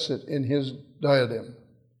 resets it in his diadem.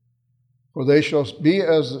 For they shall be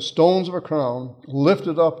as the stones of a crown,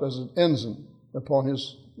 lifted up as an ensign upon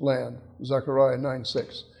his land. Zechariah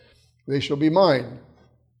 9:6. They shall be mine,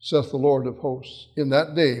 saith the Lord of hosts, in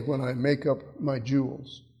that day when I make up my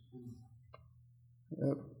jewels.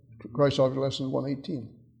 Christ's Object Lesson 118.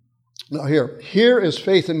 Now here is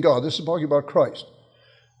faith in God. This is talking about Christ.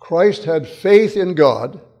 Christ had faith in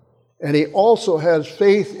God, and he also has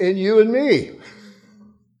faith in you and me.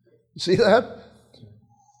 See that?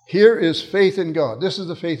 Here is faith in God. This is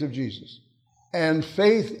the faith of Jesus. And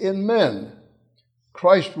faith in men.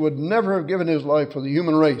 Christ would never have given his life for the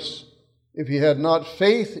human race if he had not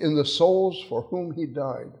faith in the souls for whom he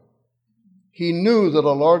died. He knew that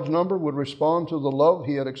a large number would respond to the love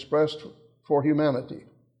he had expressed for humanity.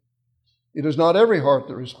 It is not every heart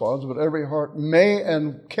that responds, but every heart may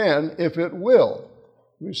and can, if it will,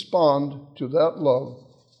 respond to that love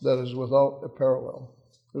that is without a parallel.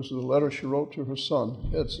 This is a letter she wrote to her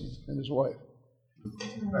son, Edson, and his wife.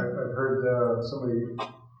 I've heard somebody,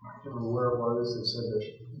 I don't know where it was, they said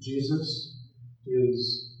that Jesus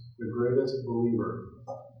is the greatest believer.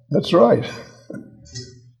 That's right.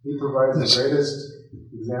 He provides the greatest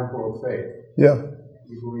example of faith. Yeah.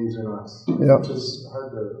 He believes in us. Yeah. Which is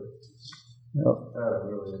hard to...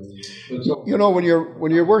 really. You know, when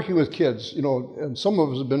you're working with kids, and some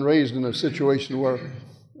of us have been raised in a situation where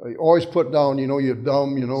you always put down, you're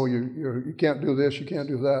dumb, you can't do this, you can't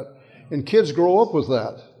do that, and kids grow up with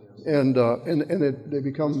that, and they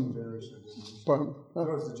become. It's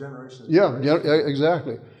the generation. Yeah,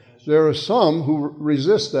 exactly. There are some who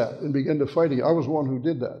resist that and begin to fight. I was one who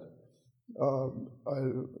did that.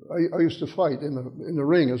 I used to fight in the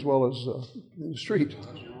ring as well as in the street.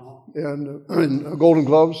 and Golden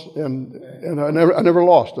Gloves, and I never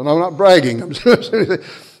lost. And I'm not bragging. I'm just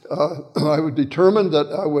I was determined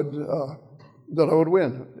that I would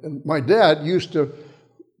win. And my dad used to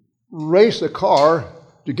race a car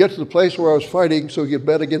to get to the place where I was fighting so he could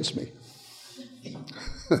bet against me.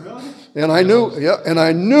 And I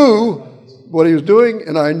knew what he was doing,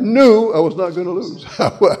 and I knew I was not going to lose.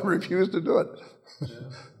 I refused to do it.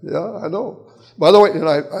 Yeah, I know. By the way, and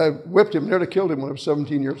I whipped him, nearly killed him when I was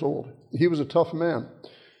 17 years old. He was a tough man.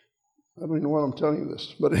 I don't even know why I'm telling you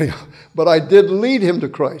this. But I did lead him to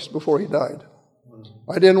Christ before he died.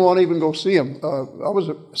 I didn't want to even go see him. I was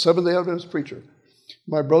a Seventh-day Adventist preacher.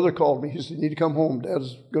 My brother called me. He said, "You need to come home.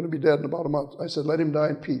 Dad's going to be dead in about a month." I said, "Let him die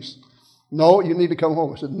in peace." "No, you need to come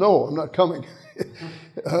home." I said, "No, I'm not coming."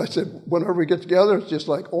 I said, "Whenever we get together, it's just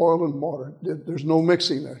like oil and water. There's no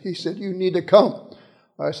mixing there." He said, "You need to come."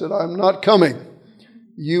 I said, "I'm not coming.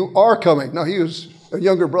 You are coming." Now, he was a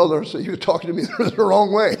younger brother, so he was talking to me the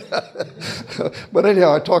wrong way. But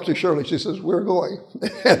anyhow, I talked to Shirley. She says, "We're going."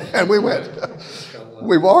 And we went.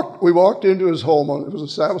 We walked into his home. It was a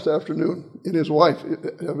Sabbath afternoon. And his wife,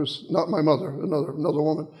 it was not my mother, another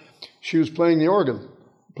woman. She was playing the organ,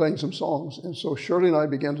 playing some songs. And so Shirley and I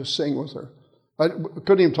began to sing with her. I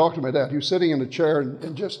couldn't even talk to my dad. He was sitting in a chair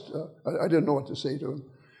and just, I didn't know what to say to him.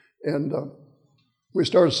 And we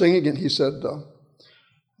started singing, and he said,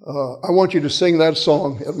 "I want you to sing that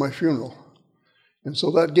song at my funeral." And so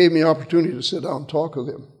that gave me opportunity to sit down and talk with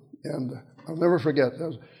him. And I'll never forget,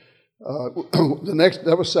 that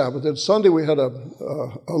was Sabbath. Then Sunday we had a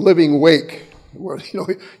living wake where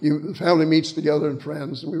the family meets together and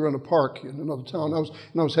friends. And we were in a park in another town.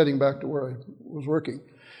 I was heading back to where I was working,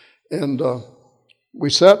 and we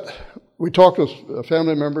talked with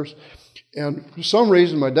family members. And for some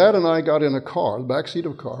reason, my dad and I got in a car, the back seat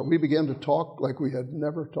of a car. We began to talk like we had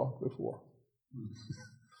never talked before.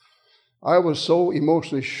 I was so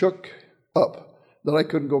emotionally shook up that I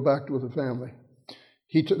couldn't go back with the family.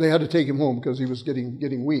 They had to take him home because he was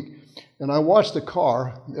getting weak. And I watched the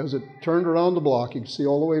car as it turned around the block. You could see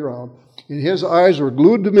all the way around. And his eyes were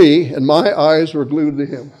glued to me, and my eyes were glued to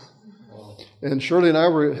him. And Shirley and I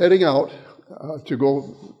were heading out to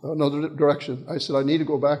go another direction. I said, "I need to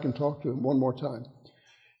go back and talk to him one more time."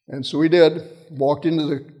 And so we did. Walked into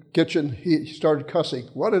the kitchen. He started cussing.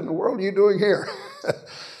 "What in the world are you doing here?"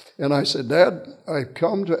 And I said, "Dad, I've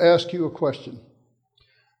come to ask you a question."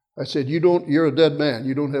 I said, "You're a dead man.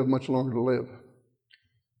 You don't have much longer to live.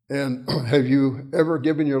 And have you ever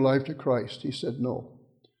given your life to Christ?" He said, "No."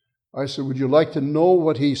 I said, "Would you like to know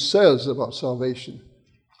what he says about salvation?"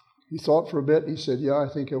 He thought for a bit. He said, "Yeah, I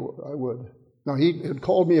think I would." Now, he had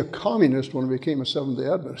called me a communist when I became a Seventh-day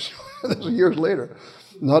Adventist. This was years later.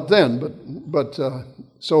 Not then, but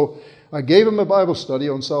so I gave him a Bible study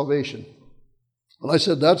on salvation. And I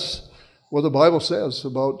said, "That's what the Bible says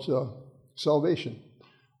about salvation.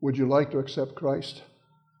 Would you like to accept Christ?"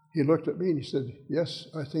 He looked at me and he said, "Yes,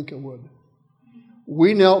 I think I would."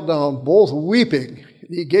 We knelt down, both weeping.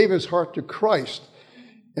 He gave his heart to Christ.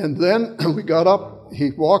 And then we got up.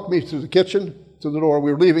 He walked me to the kitchen, to the door.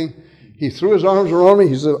 We were leaving. He threw his arms around me.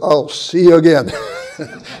 He said, "I'll see you again."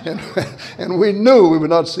 and we knew we would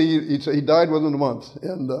not see. He died within a month.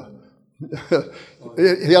 And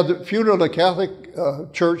he had the funeral in a Catholic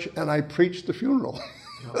church, and I preached the funeral.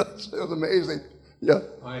 It was amazing. Yeah.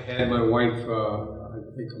 I had my wife, I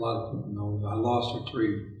think a lot of people know, I lost her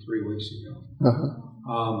three weeks ago.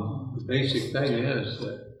 Uh-huh. The basic thing is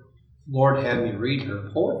that Lord had me read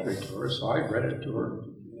her poetry to her, so I read it to her.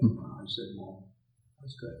 And I said, "Well,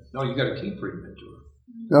 that's good. No, you got to keep reading it to her."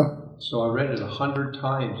 Yeah. So I read it 100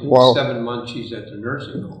 times in Wow. 7 months she's at the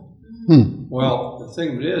nursing home. Hmm. Well, the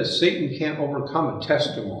thing is, Satan can't overcome a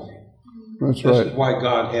testimony. That's This right. is why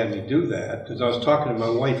God had me do that, because I was talking to my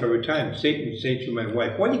wife every time. Satan would say to my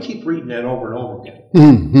wife, "Why do you keep reading that over and over again?"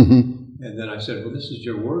 Mm-hmm. And then I said, "Well, this is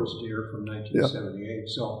your words, dear, from 1978.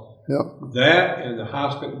 So Yeah. that and the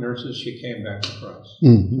hospital nurses, she came back to Christ.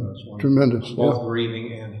 Mm-hmm. So it's wonderful. Tremendous. Both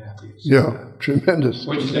grieving and happy. Yeah. Tremendous.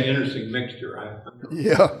 Which is an interesting mixture.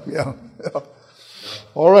 Yeah.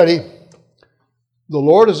 All righty. The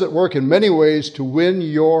Lord is at work in many ways to win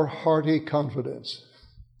your hearty confidence.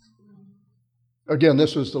 Again,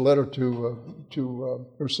 this was the letter to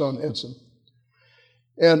her son, Edson.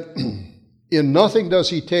 "And in nothing does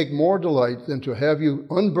he take more delight than to have you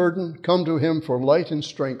unburdened, come to him for light and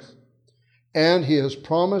strength. And he has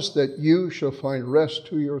promised that you shall find rest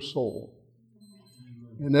to your soul."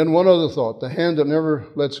 And then one other thought, the hand that never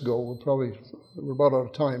lets go. We're about out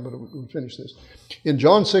of time, but we'll finish this. In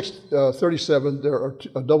John 6:37, there are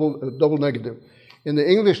a double negative. In the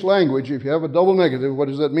English language, if you have a double negative, what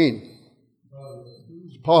does that mean?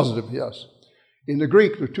 positive, yes. In the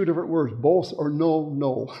Greek, there are two different words, both or no,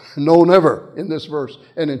 no. No, never, in this verse,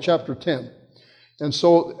 and in chapter 10. And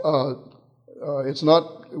so it's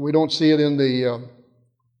not, we don't see it in the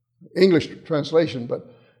English translation, but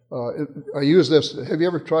I use this. Have you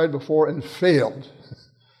ever tried before and failed?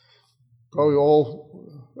 Probably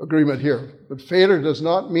all agreement here. But failure does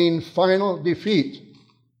not mean final defeat.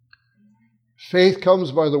 Faith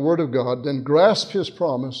comes by the word of God, then grasp his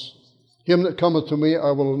promise. Him that cometh to me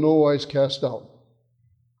I will in no wise cast out.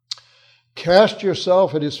 Cast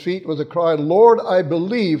yourself at his feet with a cry, Lord, I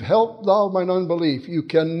believe, help thou mine unbelief. You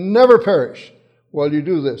can never perish while you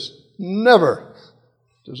do this. Never.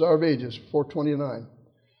 Desire of Ages, 429.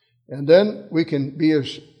 And then we can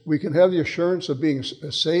have the assurance of being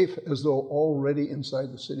as safe as though already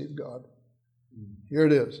inside the city of God. Here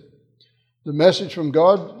it is. The message from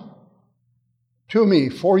God to me,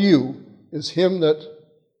 for you, is him that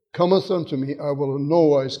cometh unto me, I will in no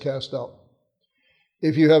wise cast out.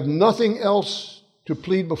 If you have nothing else to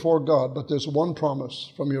plead before God but this one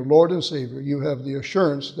promise from your Lord and Savior, you have the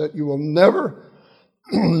assurance that you will never,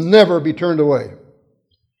 never be turned away.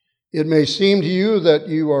 It may seem to you that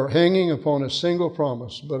you are hanging upon a single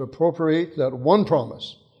promise, but appropriate that one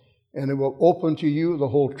promise, and it will open to you the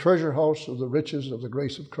whole treasure house of the riches of the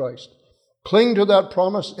grace of Christ. Cling to that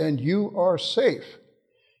promise, and you are safe.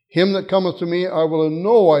 Him that cometh to me, I will in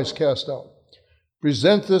no wise cast out.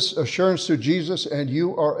 Present this assurance to Jesus, and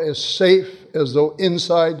you are as safe as though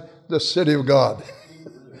inside the city of God.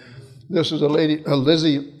 This is a lady,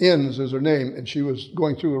 Lizzie Innes is her name, and she was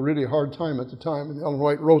going through a really hard time at the time, and Ellen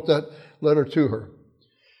White wrote that letter to her.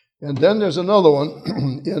 And then there's another one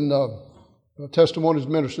in Testimonies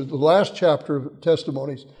Ministered, the last chapter of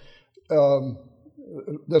Testimonies.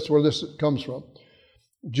 That's where this comes from.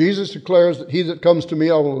 Jesus declares that he that comes to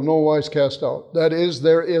me I will in no wise cast out. That is,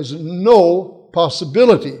 there is no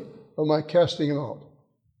possibility of my casting him out.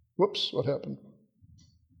 Whoops, what happened?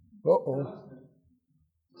 Uh-oh.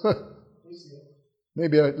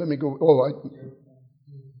 Maybe let me go.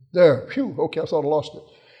 There. Phew. Okay, I thought I lost it.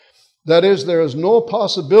 That is, there is no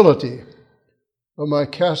possibility of my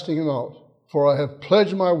casting him out, for I have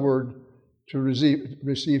pledged my word to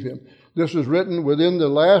receive him. This was written within the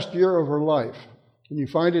last year of her life. And you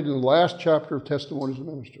find it in the last chapter of Testimonies of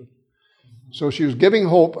Ministry. So she was giving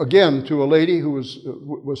hope, again, to a lady who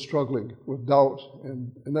was struggling with doubt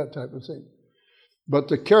and that type of thing. But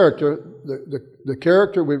the character, the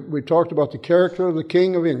character, we talked about the character of the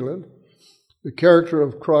King of England, the character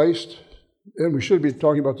of Christ, and we should be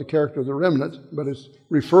talking about the character of the remnant, but it's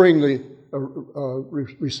referring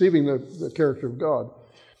receiving the character of God.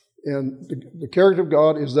 And the character of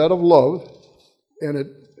God is that of love, and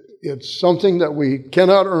it's something that we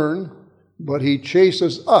cannot earn, but he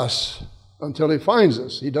chases us until he finds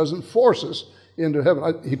us. He doesn't force us into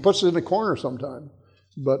heaven. He puts us in a corner sometime,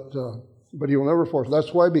 but he will never force us.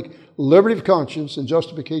 That's why liberty of conscience and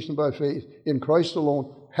justification by faith in Christ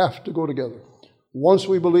alone have to go together. Once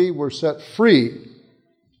we believe, we're set free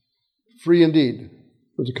indeed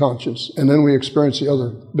with the conscience, and then we experience the other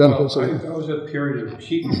benefits. That was a period of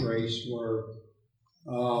cheap grace where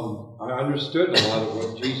I understood a lot of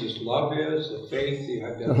what Jesus' love is, the faith, the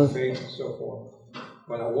identity faith, and so forth.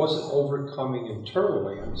 But I wasn't overcoming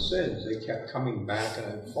internally on sins. They kept coming back and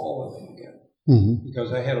I'd fallen again. Mm-hmm.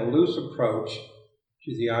 Because I had a loose approach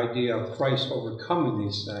to the idea of Christ overcoming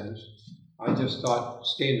these things. I just thought,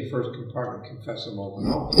 stay in the first compartment, confess them over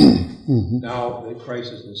and over. Mm-hmm. Now that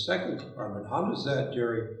Christ is in the second compartment, how does that,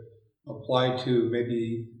 Jerry, apply to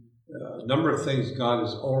maybe a number of things God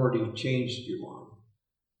has already changed you on?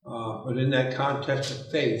 But in that context of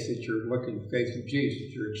faith, that you're looking at faith of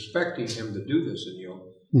Jesus, you're expecting him to do this in you.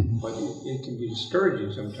 Mm-hmm. But it can be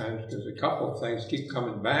discouraging sometimes because a couple of things keep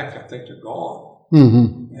coming back. I think they're gone.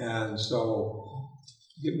 Mm-hmm. And so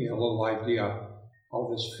give me a little idea how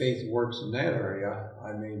this faith works in that area.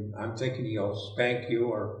 I mean, I'm thinking he'll spank you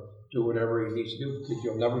or do whatever he needs to do because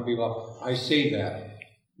you'll never be loved. I say that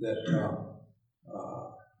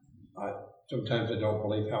sometimes I don't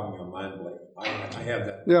believe how my mind believes. I have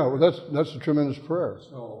that. Yeah, well, that's a tremendous prayer.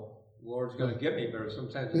 So the Lord's going to get me, but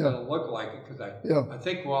sometimes it doesn't look like it because I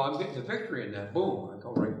think, well, I'm getting the victory in that. Boom, I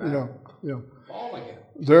go right back. Fall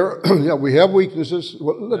again. We have weaknesses.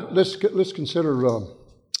 Well, let's consider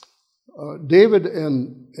David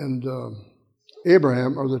and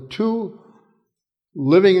Abraham are the two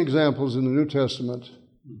living examples in the New Testament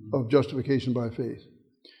of justification by faith.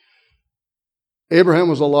 Abraham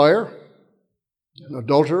was a liar, an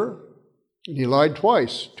adulterer, and he lied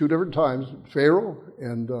twice, 2 different times. Pharaoh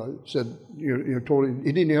and said, he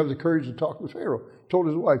didn't even have the courage to talk to Pharaoh. He told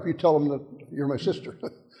his wife, "You tell him that you're my sister."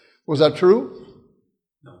 Was that true?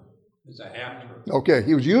 It's a half-truth. Okay,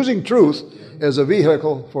 he was using truth as a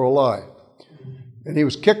vehicle for a lie. And he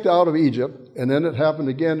was kicked out of Egypt, and then it happened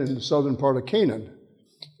again in the southern part of Canaan.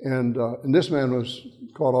 And this man was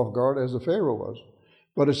caught off guard, as the Pharaoh was.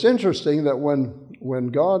 But it's interesting that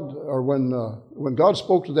when God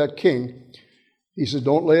spoke to that king, he said,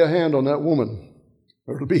 "Don't lay a hand on that woman,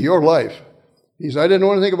 or it'll be your life." He said, "I didn't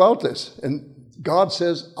know anything about this." And God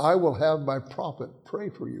says, "I will have my prophet pray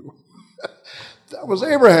for you." That was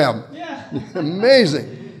Abraham. Yeah.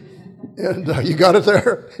 Amazing. And you got it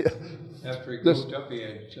there? After he goofed up, he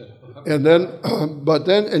had said, and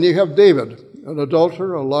then you have David, an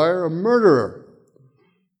adulterer, a liar, a murderer.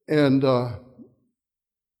 And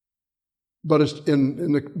but it's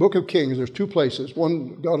in the book of Kings, there's two places.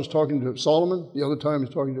 One, God is talking to Solomon. The other time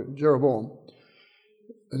he's talking to Jeroboam.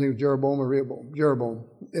 I think it was Jeroboam or Rehoboam. Jeroboam.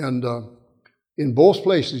 And in both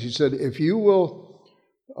places he said, if you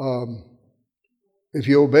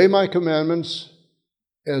obey my commandments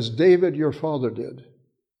as David your father did,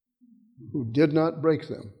 who did not break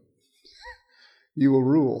them, you will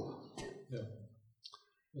rule.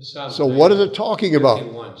 Yeah. So what is it talking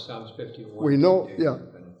about? Psalms 51. We know,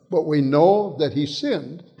 but we know that he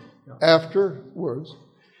sinned afterwards.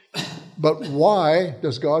 But why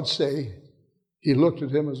does God say he looked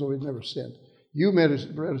at him as though he'd never sinned? You read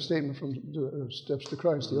a statement from Steps to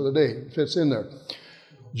Christ the other day. It fits in there.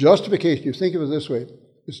 Justification, you think of it this way,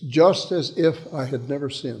 it's just as if I had never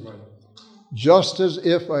sinned. Right. Just as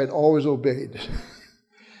if I had always obeyed.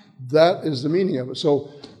 That is the meaning of it. So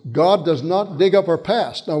God does not dig up our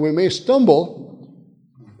past. Now we may stumble,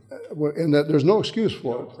 and that there's no excuse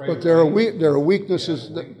for it. But there are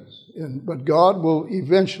weaknesses. But God will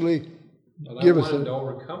eventually give us to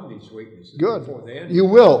overcome these weaknesses. Good. Before the end. You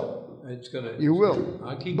will. You will.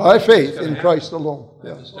 By faith in Christ alone. I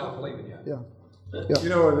have to stop believing that. Yeah. You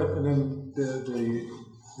know, and then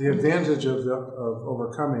the advantage of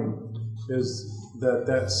overcoming is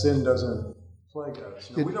that sin doesn't plague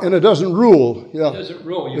us. And it doesn't rule. Yeah. It doesn't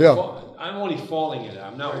rule. I'm only falling in it.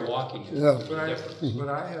 I'm not walking in it. Yeah. But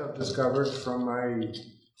I have discovered from my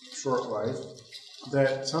short life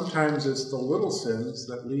that sometimes it's the little sins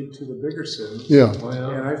that lead to the bigger sins. Yeah.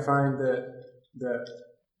 And I find that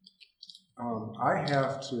I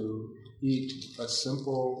have to eat a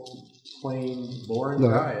simple, plain, boring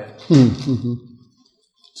diet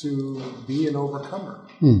to be an overcomer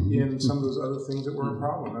in some of those other things that were a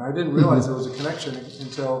problem. And I didn't realize there was a connection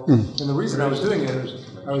until, and the reason I was doing it,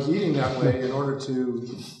 I was eating that way in order to,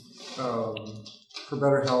 for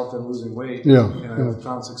better health and losing weight. Yeah. And I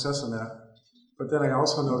found success in that. But then I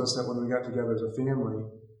also noticed that when we got together as a family,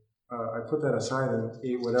 I put that aside and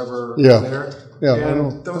ate whatever was there. Yeah,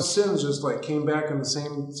 and those sins just like came back on the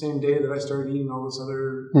same day that I started eating all this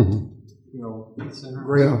other,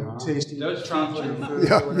 great, tasty chocolate food.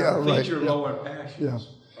 Right. Feed your lower passions.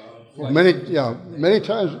 Yeah. Many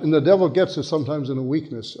times, and the devil gets us sometimes in a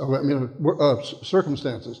weakness.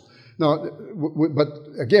 Circumstances. Now, but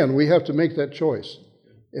again, we have to make that choice,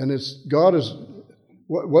 and God is.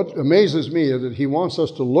 What amazes me is that he wants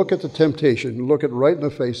us to look at the temptation, look it right in the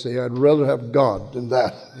face, say, "I'd rather have God than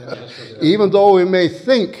that." Even though we may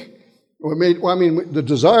think, the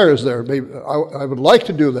desire is there. I would like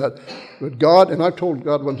to do that, but God, and I've told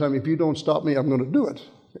God one time, if you don't stop me, I'm going to do it.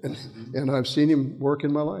 And I've seen him work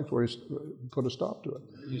in my life where he's put a stop to it.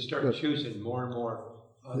 You start choosing more and more.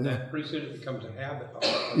 That pretty soon it becomes a habit.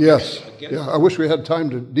 Yes. I wish we had time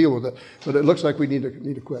to deal with it, but it looks like we need to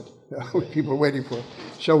quit. People are waiting for it.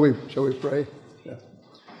 Shall we pray? Yeah.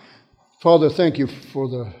 Father, thank you for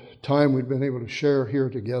the time we've been able to share here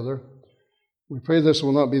together. We pray this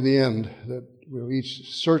will not be the end, that we'll each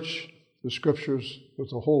search the Scriptures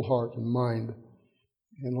with a whole heart and mind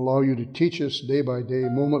and allow you to teach us day by day,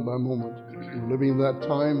 moment by moment. We're living in that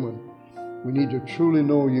time when we need to truly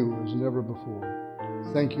know you as never before.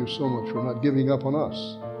 Thank you so much for not giving up on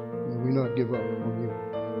us. May we not give up on you.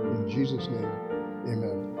 In Jesus' name,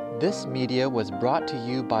 amen. This media was brought to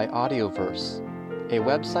you by Audioverse, a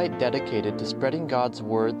website dedicated to spreading God's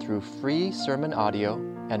Word through free sermon audio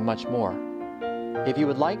and much more. If you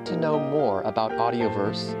would like to know more about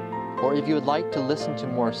Audioverse, or if you would like to listen to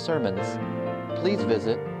more sermons, please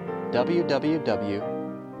visit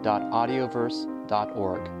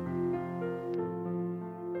www.audioverse.org.